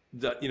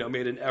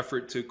 made an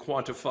effort to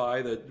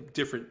quantify the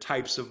different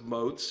types of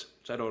moats,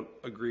 which I don't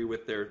agree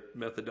with their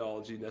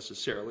methodology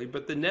necessarily,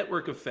 but the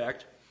network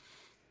effect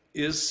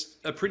is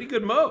a pretty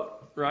good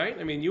moat, right?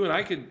 I mean, you and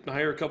I could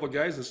hire a couple of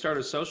guys and start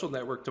a social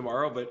network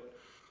tomorrow, but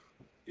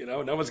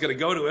no one's going to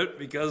go to it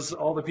because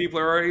all the people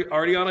are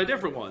already on a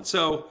different one.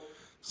 So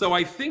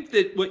I think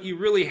that what you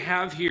really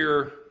have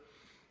here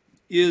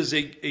is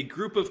a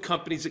group of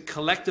companies that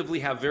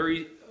collectively have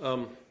very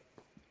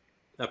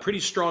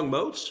pretty strong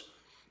moats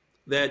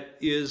that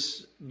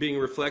is being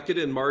reflected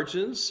in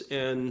margins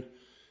and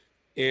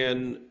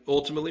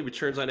ultimately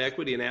returns on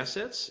equity and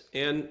assets.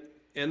 And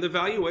the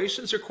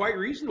valuations are quite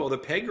reasonable. The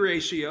PEG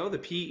ratio, the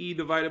PE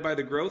divided by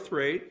the growth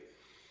rate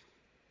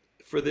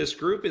for this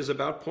group is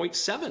about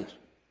 0.7.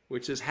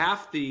 which is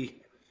half the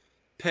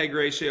PEG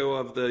ratio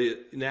of the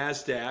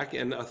NASDAQ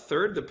and a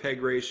third the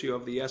PEG ratio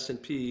of the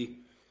S&P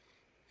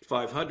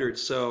 500.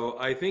 So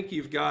I think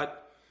you've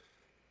got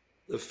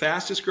the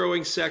fastest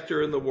growing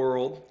sector in the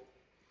world.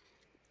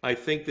 I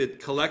think that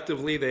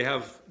collectively they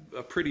have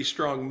a pretty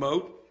strong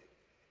moat,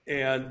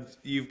 and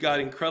you've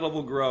got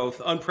incredible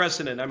growth,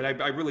 unprecedented. I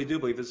mean, I really do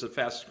believe this is the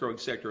fastest growing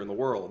sector in the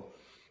world,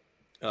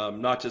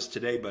 not just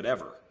today, but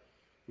ever.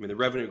 I mean, the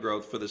revenue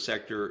growth for the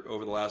sector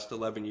over the last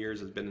 11 years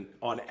has been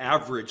on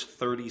average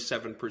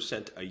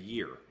 37% a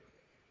year.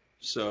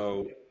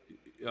 So,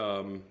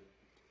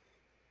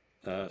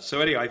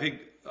 anyway, I think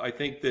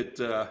this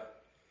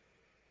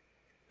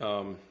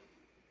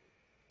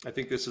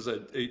is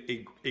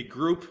a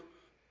group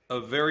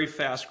of very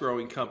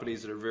fast-growing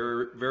companies that are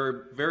very,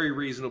 very, very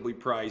reasonably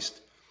priced,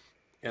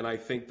 and I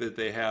think that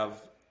they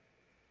have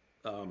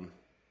a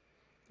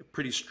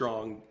pretty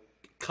strong,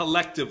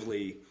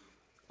 collectively,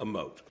 a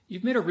moat.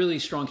 You've made a really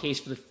strong case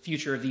for the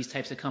future of these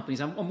types of companies.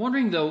 I'm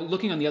wondering, though,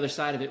 looking on the other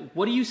side of it,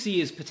 what do you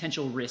see as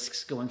potential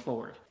risks going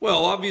forward?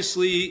 Well,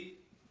 obviously,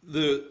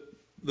 the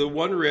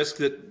one risk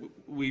that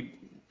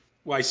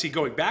I see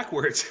going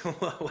backwards in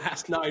the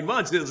last 9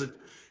 months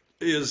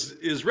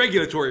is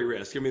regulatory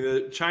risk. I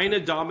mean, China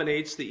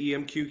dominates the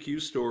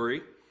EMQQ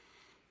story,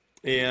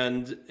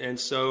 and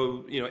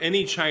so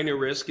any China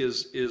risk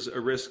is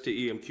a risk to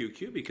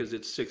EMQQ because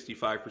it's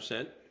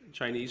 65%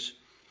 Chinese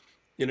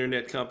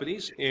internet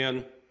companies,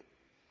 and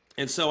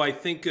so I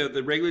think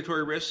the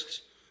regulatory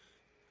risks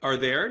are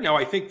there. Now,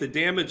 I think the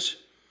damage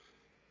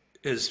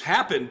has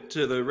happened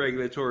to the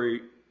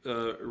regulatory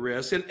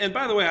risk, and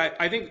by the way,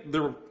 I think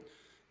the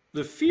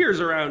fears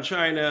around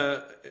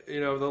China,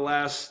 the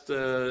last 8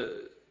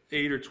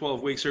 or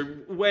 12 weeks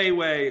are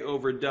way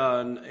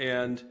overdone,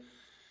 and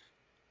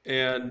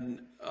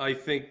I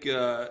think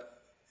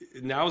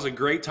now is a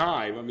great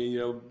time. I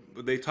mean,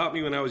 they taught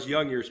me when I was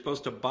young you're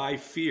supposed to buy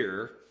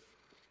fear.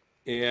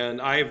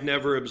 And I have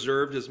never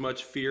observed as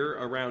much fear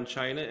around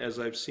China as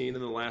I've seen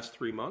in the last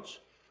 3 months.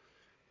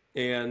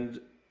 And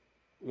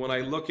when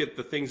I look at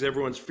the things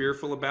everyone's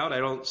fearful about, I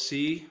don't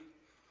see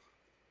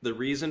the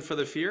reason for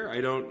the fear. I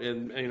don't,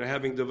 and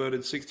having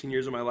devoted 16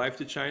 years of my life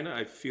to China,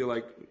 I feel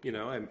like,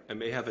 I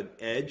may have an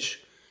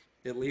edge,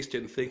 at least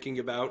in thinking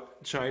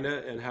about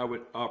China and how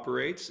it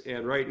operates.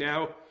 And right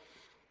now,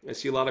 I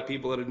see a lot of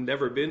people that have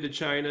never been to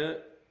China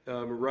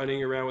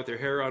running around with their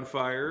hair on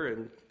fire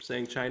and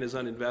saying China's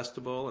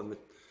uninvestable, and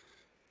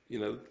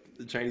the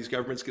Chinese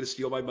government's going to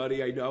steal my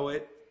money. I know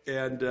it,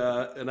 and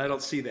I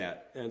don't see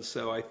that. And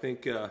so I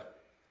think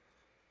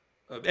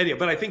anyway,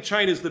 but I think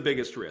China's the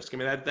biggest risk. I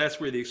mean, that's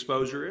where the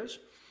exposure is,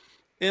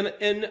 and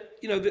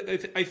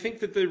I think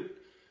that the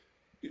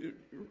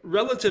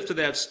relative to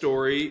that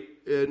story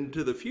and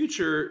to the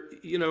future,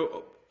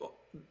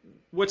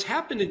 what's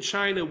happened in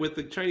China with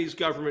the Chinese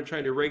government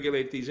trying to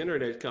regulate these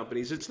internet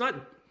companies, it's not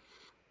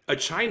a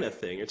China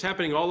thing. It's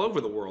happening all over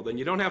the world, and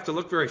you don't have to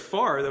look very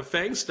far. The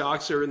FANG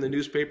stocks are in the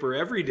newspaper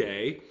every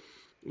day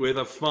with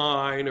a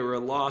fine or a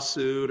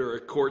lawsuit or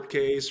a court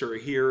case or a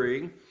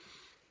hearing,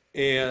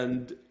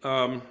 and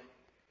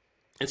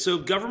so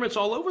governments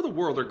all over the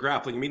world are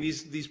grappling. I mean,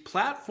 these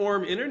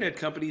platform internet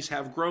companies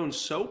have grown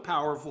so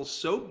powerful,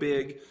 so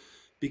big,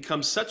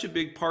 become such a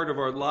big part of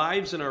our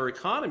lives and our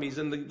economies,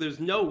 and there's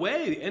no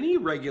way any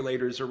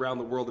regulators around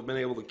the world have been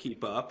able to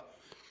keep up.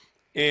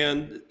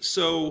 And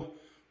so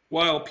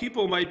while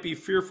people might be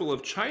fearful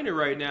of China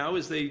right now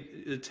as they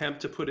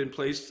attempt to put in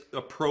place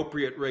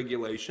appropriate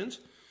regulations,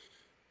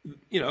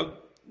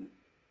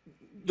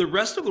 the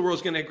rest of the world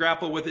is going to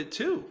grapple with it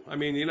too. I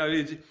mean,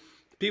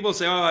 people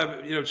say,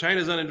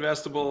 China's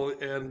uninvestable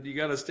and you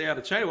got to stay out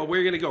of China. Well, where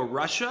are you going to go?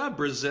 Russia,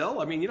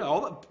 Brazil? I mean,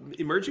 all the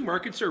emerging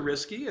markets are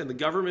risky, and the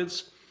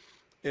governments,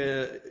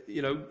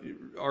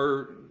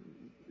 are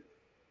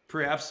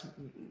perhaps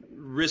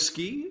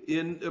risky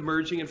in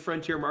emerging and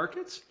frontier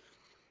markets.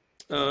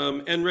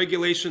 And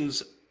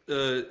regulations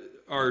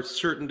are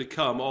certain to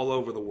come all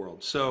over the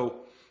world.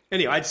 So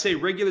anyway, I'd say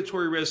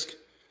regulatory risk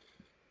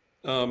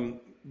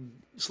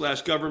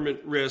 / government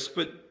risk,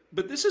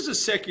 but this is a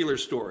secular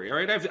story, all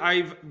right?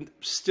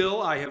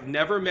 I have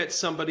never met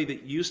somebody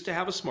that used to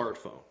have a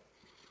smartphone,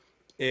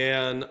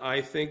 and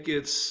I think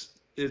it's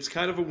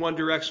kind of a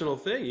one-directional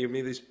thing. I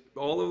mean,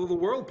 all over the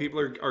world, people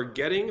are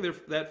getting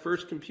that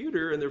first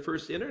computer and their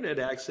first internet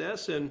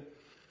access, and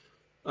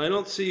I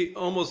don't see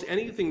almost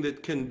anything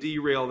that can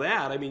derail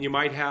that. I mean, you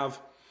might have,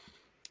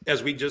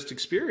 as we just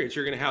experienced,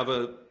 you're going to have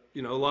a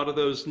lot of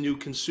those new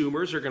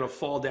consumers are going to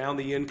fall down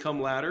the income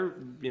ladder,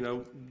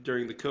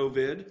 during the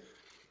COVID.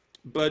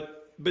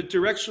 But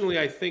directionally,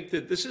 I think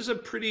that these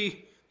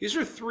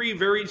are three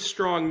very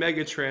strong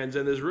mega trends,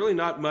 and there's really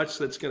not much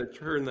that's going to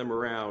turn them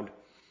around.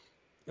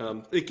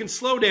 It can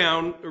slow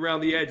down around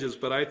the edges,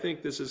 but I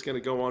think this is going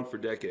to go on for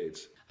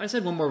decades. I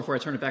said one more before I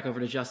turn it back over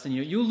to Justin.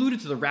 You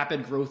alluded to the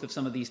rapid growth of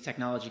some of these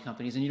technology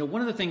companies. And,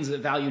 one of the things that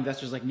value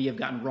investors like me have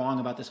gotten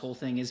wrong about this whole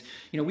thing is,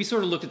 we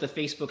sort of looked at the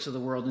Facebooks of the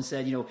world and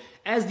said,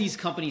 as these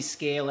companies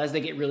scale, as they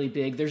get really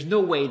big, there's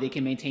no way they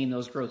can maintain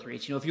those growth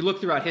rates. If you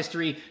look throughout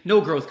history, no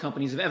growth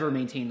companies have ever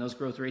maintained those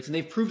growth rates. And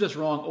they've proved us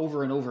wrong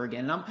over and over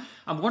again. And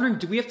I'm wondering,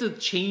 do we have to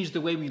change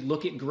the way we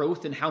look at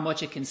growth and how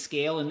much it can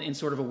scale in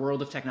sort of a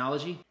world of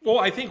technology? Well,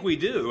 I think we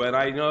do. And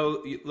I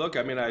know,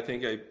 I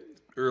think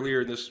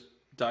earlier in this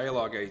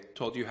dialogue, I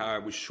told you how I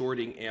was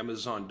shorting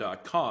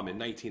Amazon.com in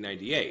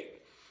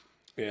 1998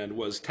 and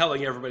was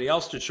telling everybody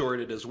else to short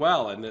it as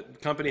well. And the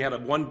company had a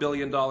 $1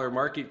 billion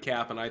market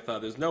cap, and I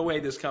thought, there's no way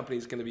this company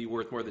is going to be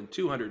worth more than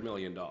 $200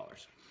 million.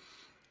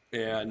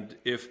 And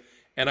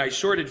I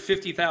shorted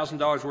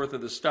 $50,000 worth of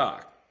the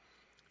stock.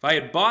 If I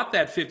had bought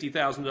that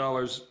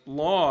 $50,000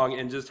 long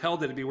and just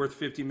held it, it'd be worth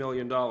 $50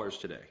 million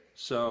today.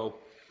 So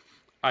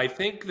I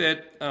think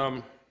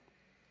that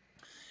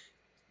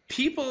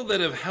people that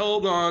have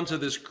held on to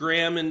this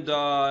Graham and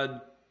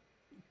Dodd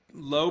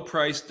low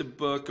price to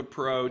book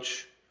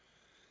approach,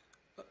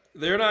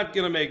 they're not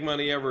going to make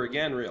money ever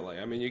again, really.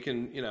 I mean, you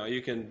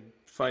can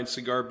find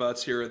cigar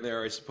butts here and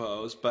there, I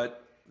suppose,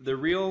 but the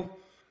real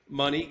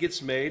money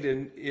gets made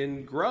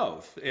in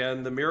growth.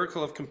 And the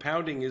miracle of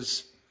compounding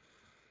is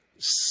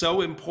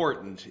so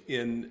important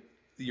in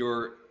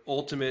your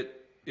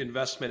ultimate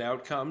investment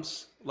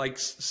outcomes, like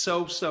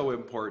so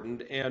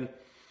important. And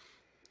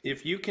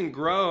if you can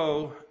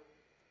grow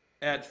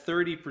at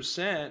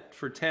 30%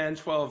 for 10,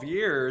 12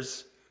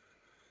 years,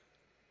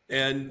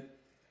 and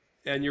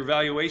your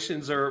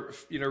valuations are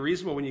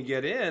reasonable when you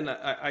get in,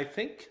 I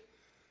think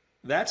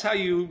that's how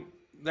you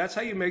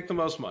make the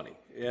most money.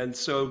 And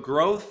so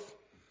growth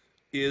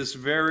is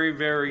very,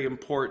 very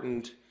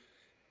important.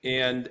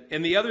 And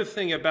the other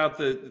thing about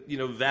the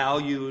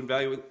value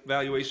and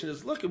valuation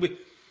is, look,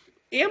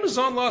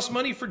 Amazon lost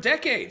money for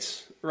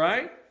decades,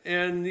 right?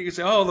 And you can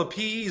say, oh, the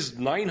PE is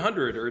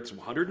 900 or it's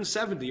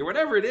 170 or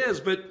whatever it is,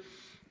 but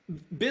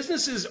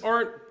businesses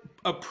aren't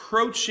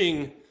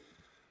approaching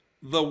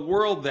the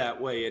world that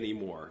way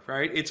anymore,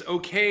 right? It's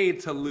okay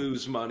to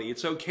lose money.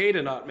 It's okay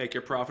to not make a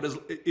profit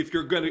if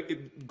you're going to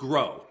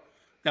grow.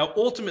 Now,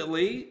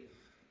 ultimately,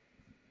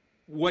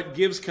 what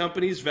gives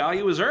companies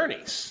value is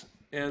earnings.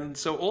 And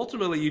so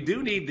ultimately, you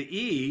do need the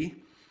E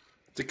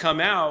to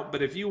come out,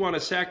 but if you want to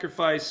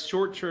sacrifice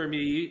short-term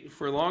E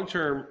for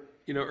long-term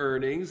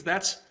earnings,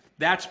 that's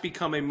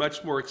become a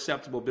much more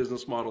acceptable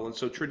business model. And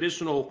so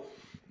traditional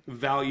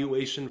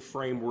valuation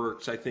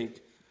frameworks, I think,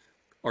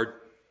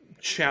 are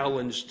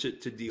challenged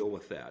to deal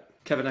with that.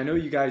 Kevin, I know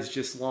you guys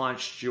just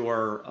launched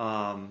your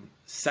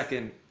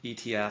second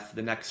ETF,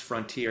 the Next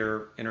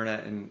Frontier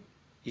Internet and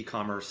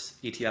E-commerce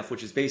ETF,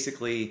 which is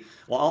basically,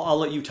 well, I'll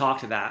let you talk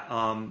to that.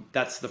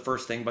 That's the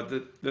first thing. But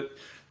the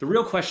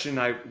real question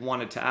I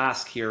wanted to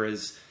ask here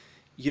is,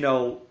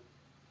 you're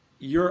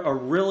a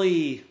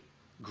really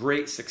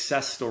great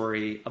success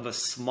story of a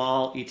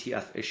small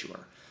ETF issuer.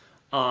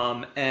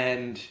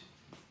 And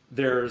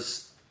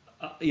there's,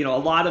 a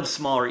lot of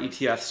smaller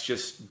ETFs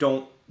just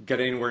don't get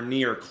anywhere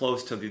near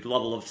close to the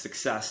level of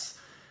success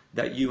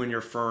that you and your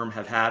firm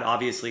have had.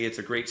 Obviously, it's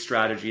a great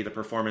strategy. The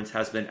performance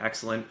has been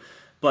excellent.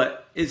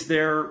 But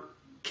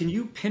can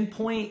you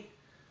pinpoint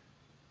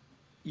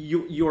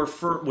your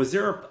firm? Was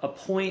there a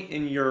point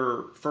in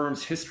your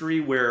firm's history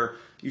where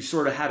you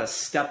sort of had a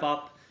step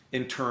up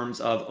in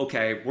terms of,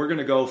 okay, we're going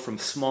to go from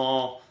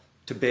small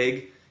to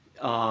big?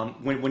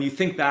 When you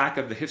think back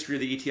of the history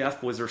of the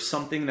ETF, was there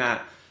something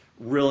that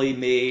really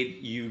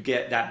made you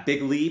get that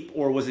big leap,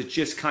 or was it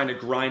just kind of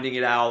grinding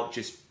it out,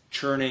 just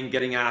churning,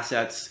 getting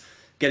assets,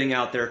 getting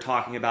out there,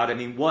 talking about it? I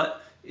mean,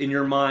 what in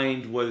your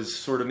mind was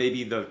sort of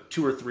maybe the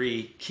 2 or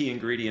 3 key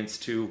ingredients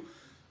to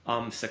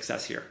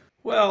success here?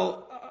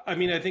 Well, I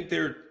mean, I think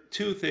there are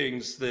 2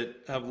 things that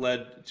have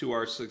led to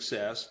our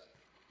success.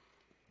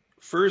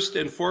 First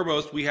and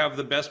foremost, we have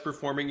the best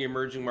performing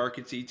emerging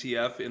markets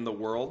ETF in the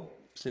world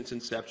since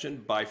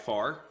inception by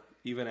far,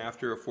 even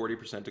after a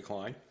 40%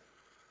 decline.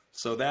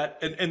 So that,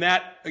 and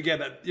that,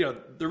 again,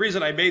 the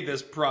reason I made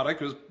this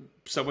product was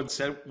someone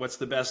said, what's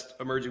the best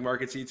emerging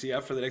markets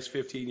ETF for the next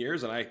 15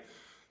 years? And I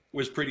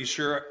was pretty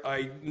sure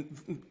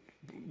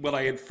what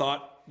I had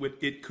thought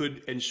it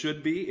could and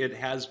should be, it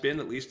has been,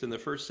 at least in the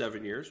first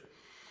 7 years.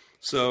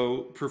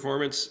 So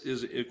performance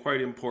is quite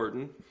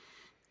important.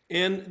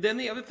 And then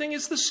the other thing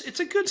is this: it's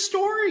a good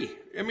story.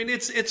 I mean,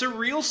 it's a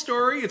real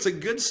story. It's a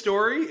good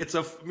story. It's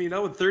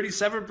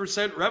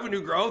 37%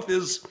 revenue growth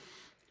is,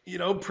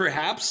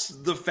 perhaps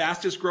the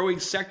fastest growing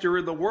sector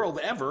in the world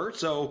ever.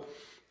 So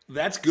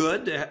that's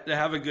good to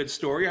have a good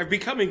story. I've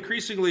become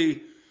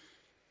increasingly,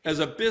 as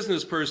a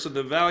business person,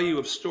 the value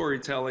of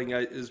storytelling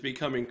is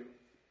becoming,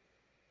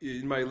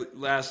 in my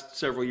last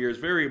several years,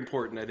 very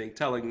important. I think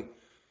telling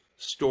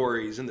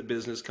stories in the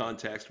business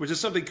context, which is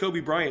something Kobe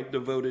Bryant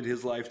devoted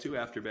his life to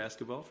after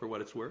basketball, for what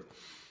it's worth.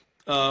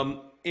 And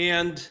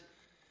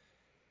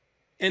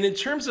in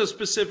terms of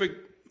specific,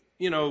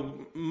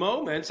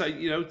 moments,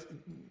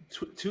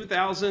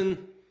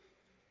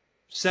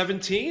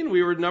 2017,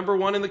 we were number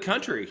 1 in the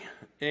country.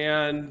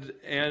 And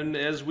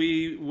as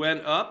we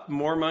went up,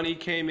 more money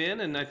came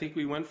in, and I think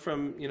we went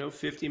from,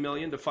 50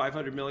 million to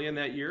 500 million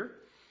that year.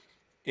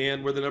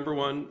 And we're the number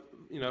 1,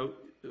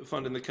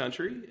 fund in the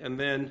country. And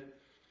then,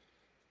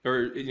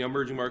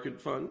 emerging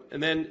market fund.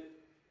 And then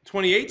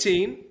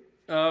 2018,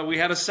 we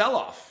had a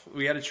sell-off.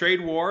 We had a trade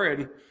war,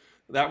 and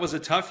that was a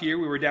tough year.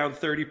 We were down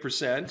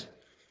 30%.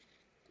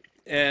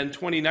 And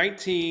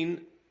 2019,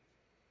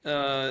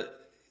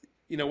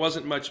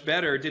 wasn't much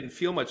better. It didn't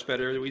feel much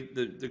better.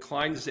 The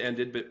declines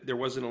ended, but there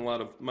wasn't a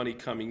lot of money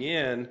coming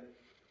in.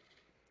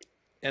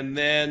 And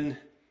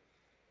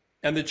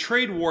the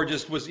trade war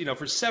just was,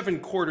 for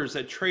 7 quarters,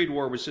 that trade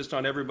war was just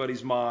on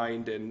everybody's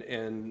mind,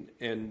 and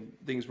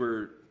things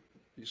were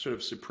sort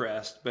of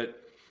suppressed. But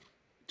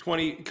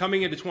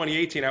coming into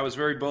 2018, I was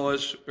very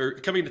bullish. Or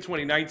coming into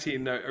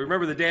 2019, I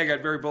remember the day I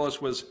got very bullish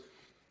was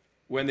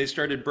when they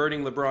started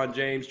burning LeBron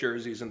James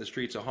jerseys in the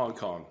streets of Hong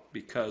Kong,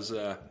 because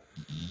the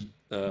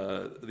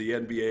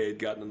NBA had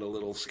gotten in a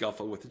little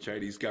scuffle with the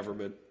Chinese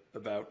government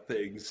about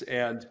things.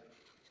 And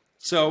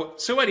so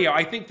anyhow,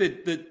 I think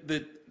that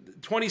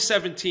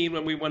 2017,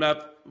 when we went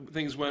up,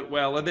 things went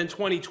well. And then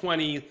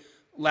 2020,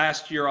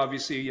 last year,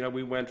 obviously,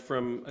 we went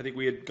from, I think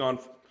we had gone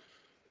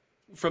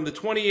from the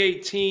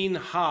 2018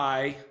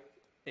 high,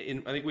 I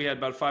think we had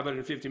about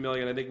 550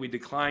 million. I think we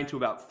declined to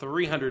about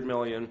 300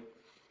 million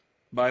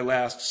by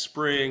last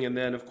spring. And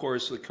then, of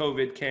course, the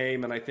COVID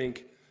came, and I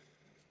think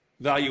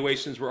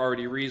valuations were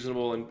already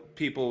reasonable, and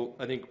people,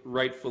 I think,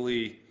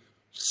 rightfully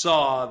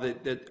saw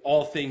that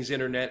all things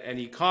internet and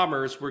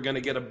e-commerce were going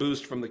to get a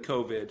boost from the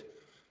COVID.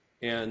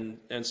 And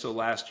so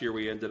last year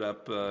we ended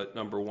up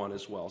number 1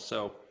 as well.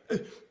 So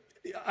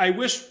I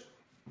wish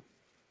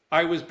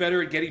I was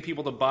better at getting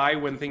people to buy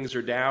when things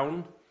are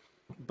down,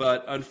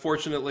 but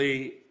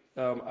unfortunately,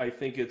 I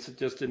think it's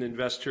just a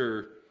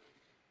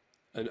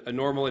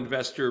normal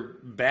investor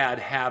bad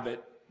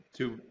habit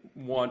to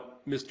want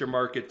Mr.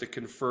 Market to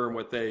confirm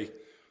what they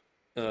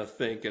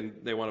think, and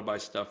they want to buy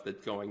stuff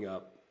that's going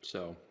up.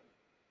 So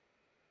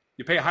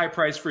you pay a high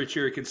price for a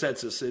cheery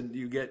consensus, and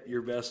you get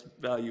your best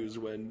values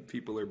when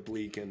people are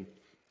bleak, and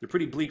they're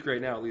pretty bleak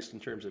right now, at least in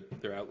terms of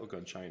their outlook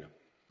on China.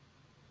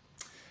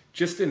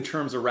 Just in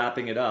terms of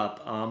wrapping it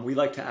up, we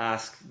like to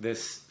ask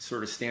this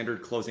sort of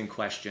standard closing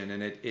question,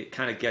 and it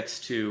kind of gets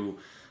to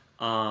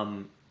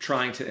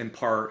trying to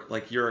impart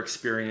like your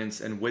experience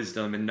and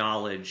wisdom and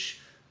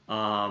knowledge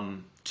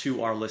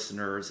to our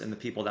listeners and the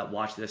people that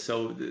watch this.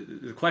 So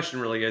the question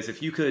really is,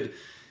 if you could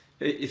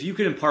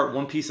impart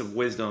one piece of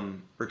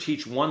wisdom or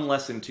teach one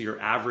lesson to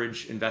your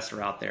average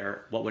investor out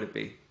there, what would it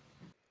be?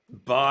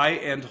 Buy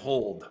and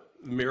hold.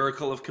 The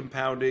miracle of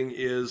compounding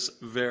is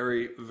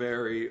very,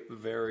 very,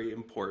 very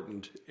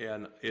important.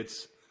 And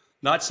it's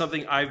not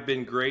something I've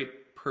been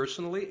great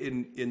personally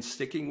in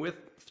sticking with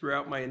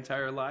throughout my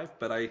entire life,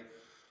 but I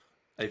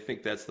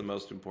think that's the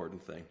most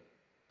important thing.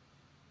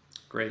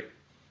 Great.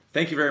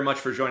 Thank you very much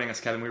for joining us,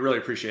 Kevin. We really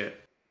appreciate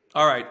it.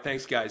 All right.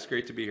 Thanks, guys.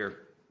 Great to be here.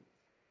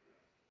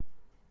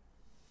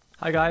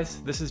 Hi,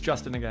 guys. This is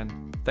Justin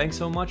again. Thanks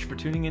so much for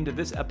tuning into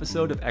this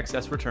episode of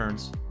Excess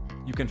Returns.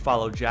 You can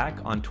follow Jack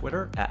on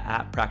Twitter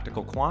at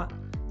 @PracticalQuant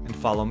and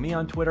follow me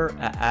on Twitter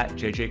at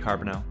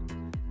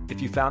JJCarbonneau.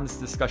 If you found this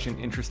discussion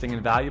interesting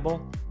and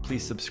valuable,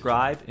 please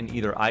subscribe in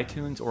either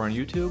iTunes or on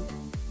YouTube,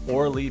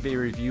 or leave a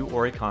review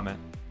or a comment.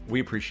 We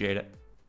appreciate it.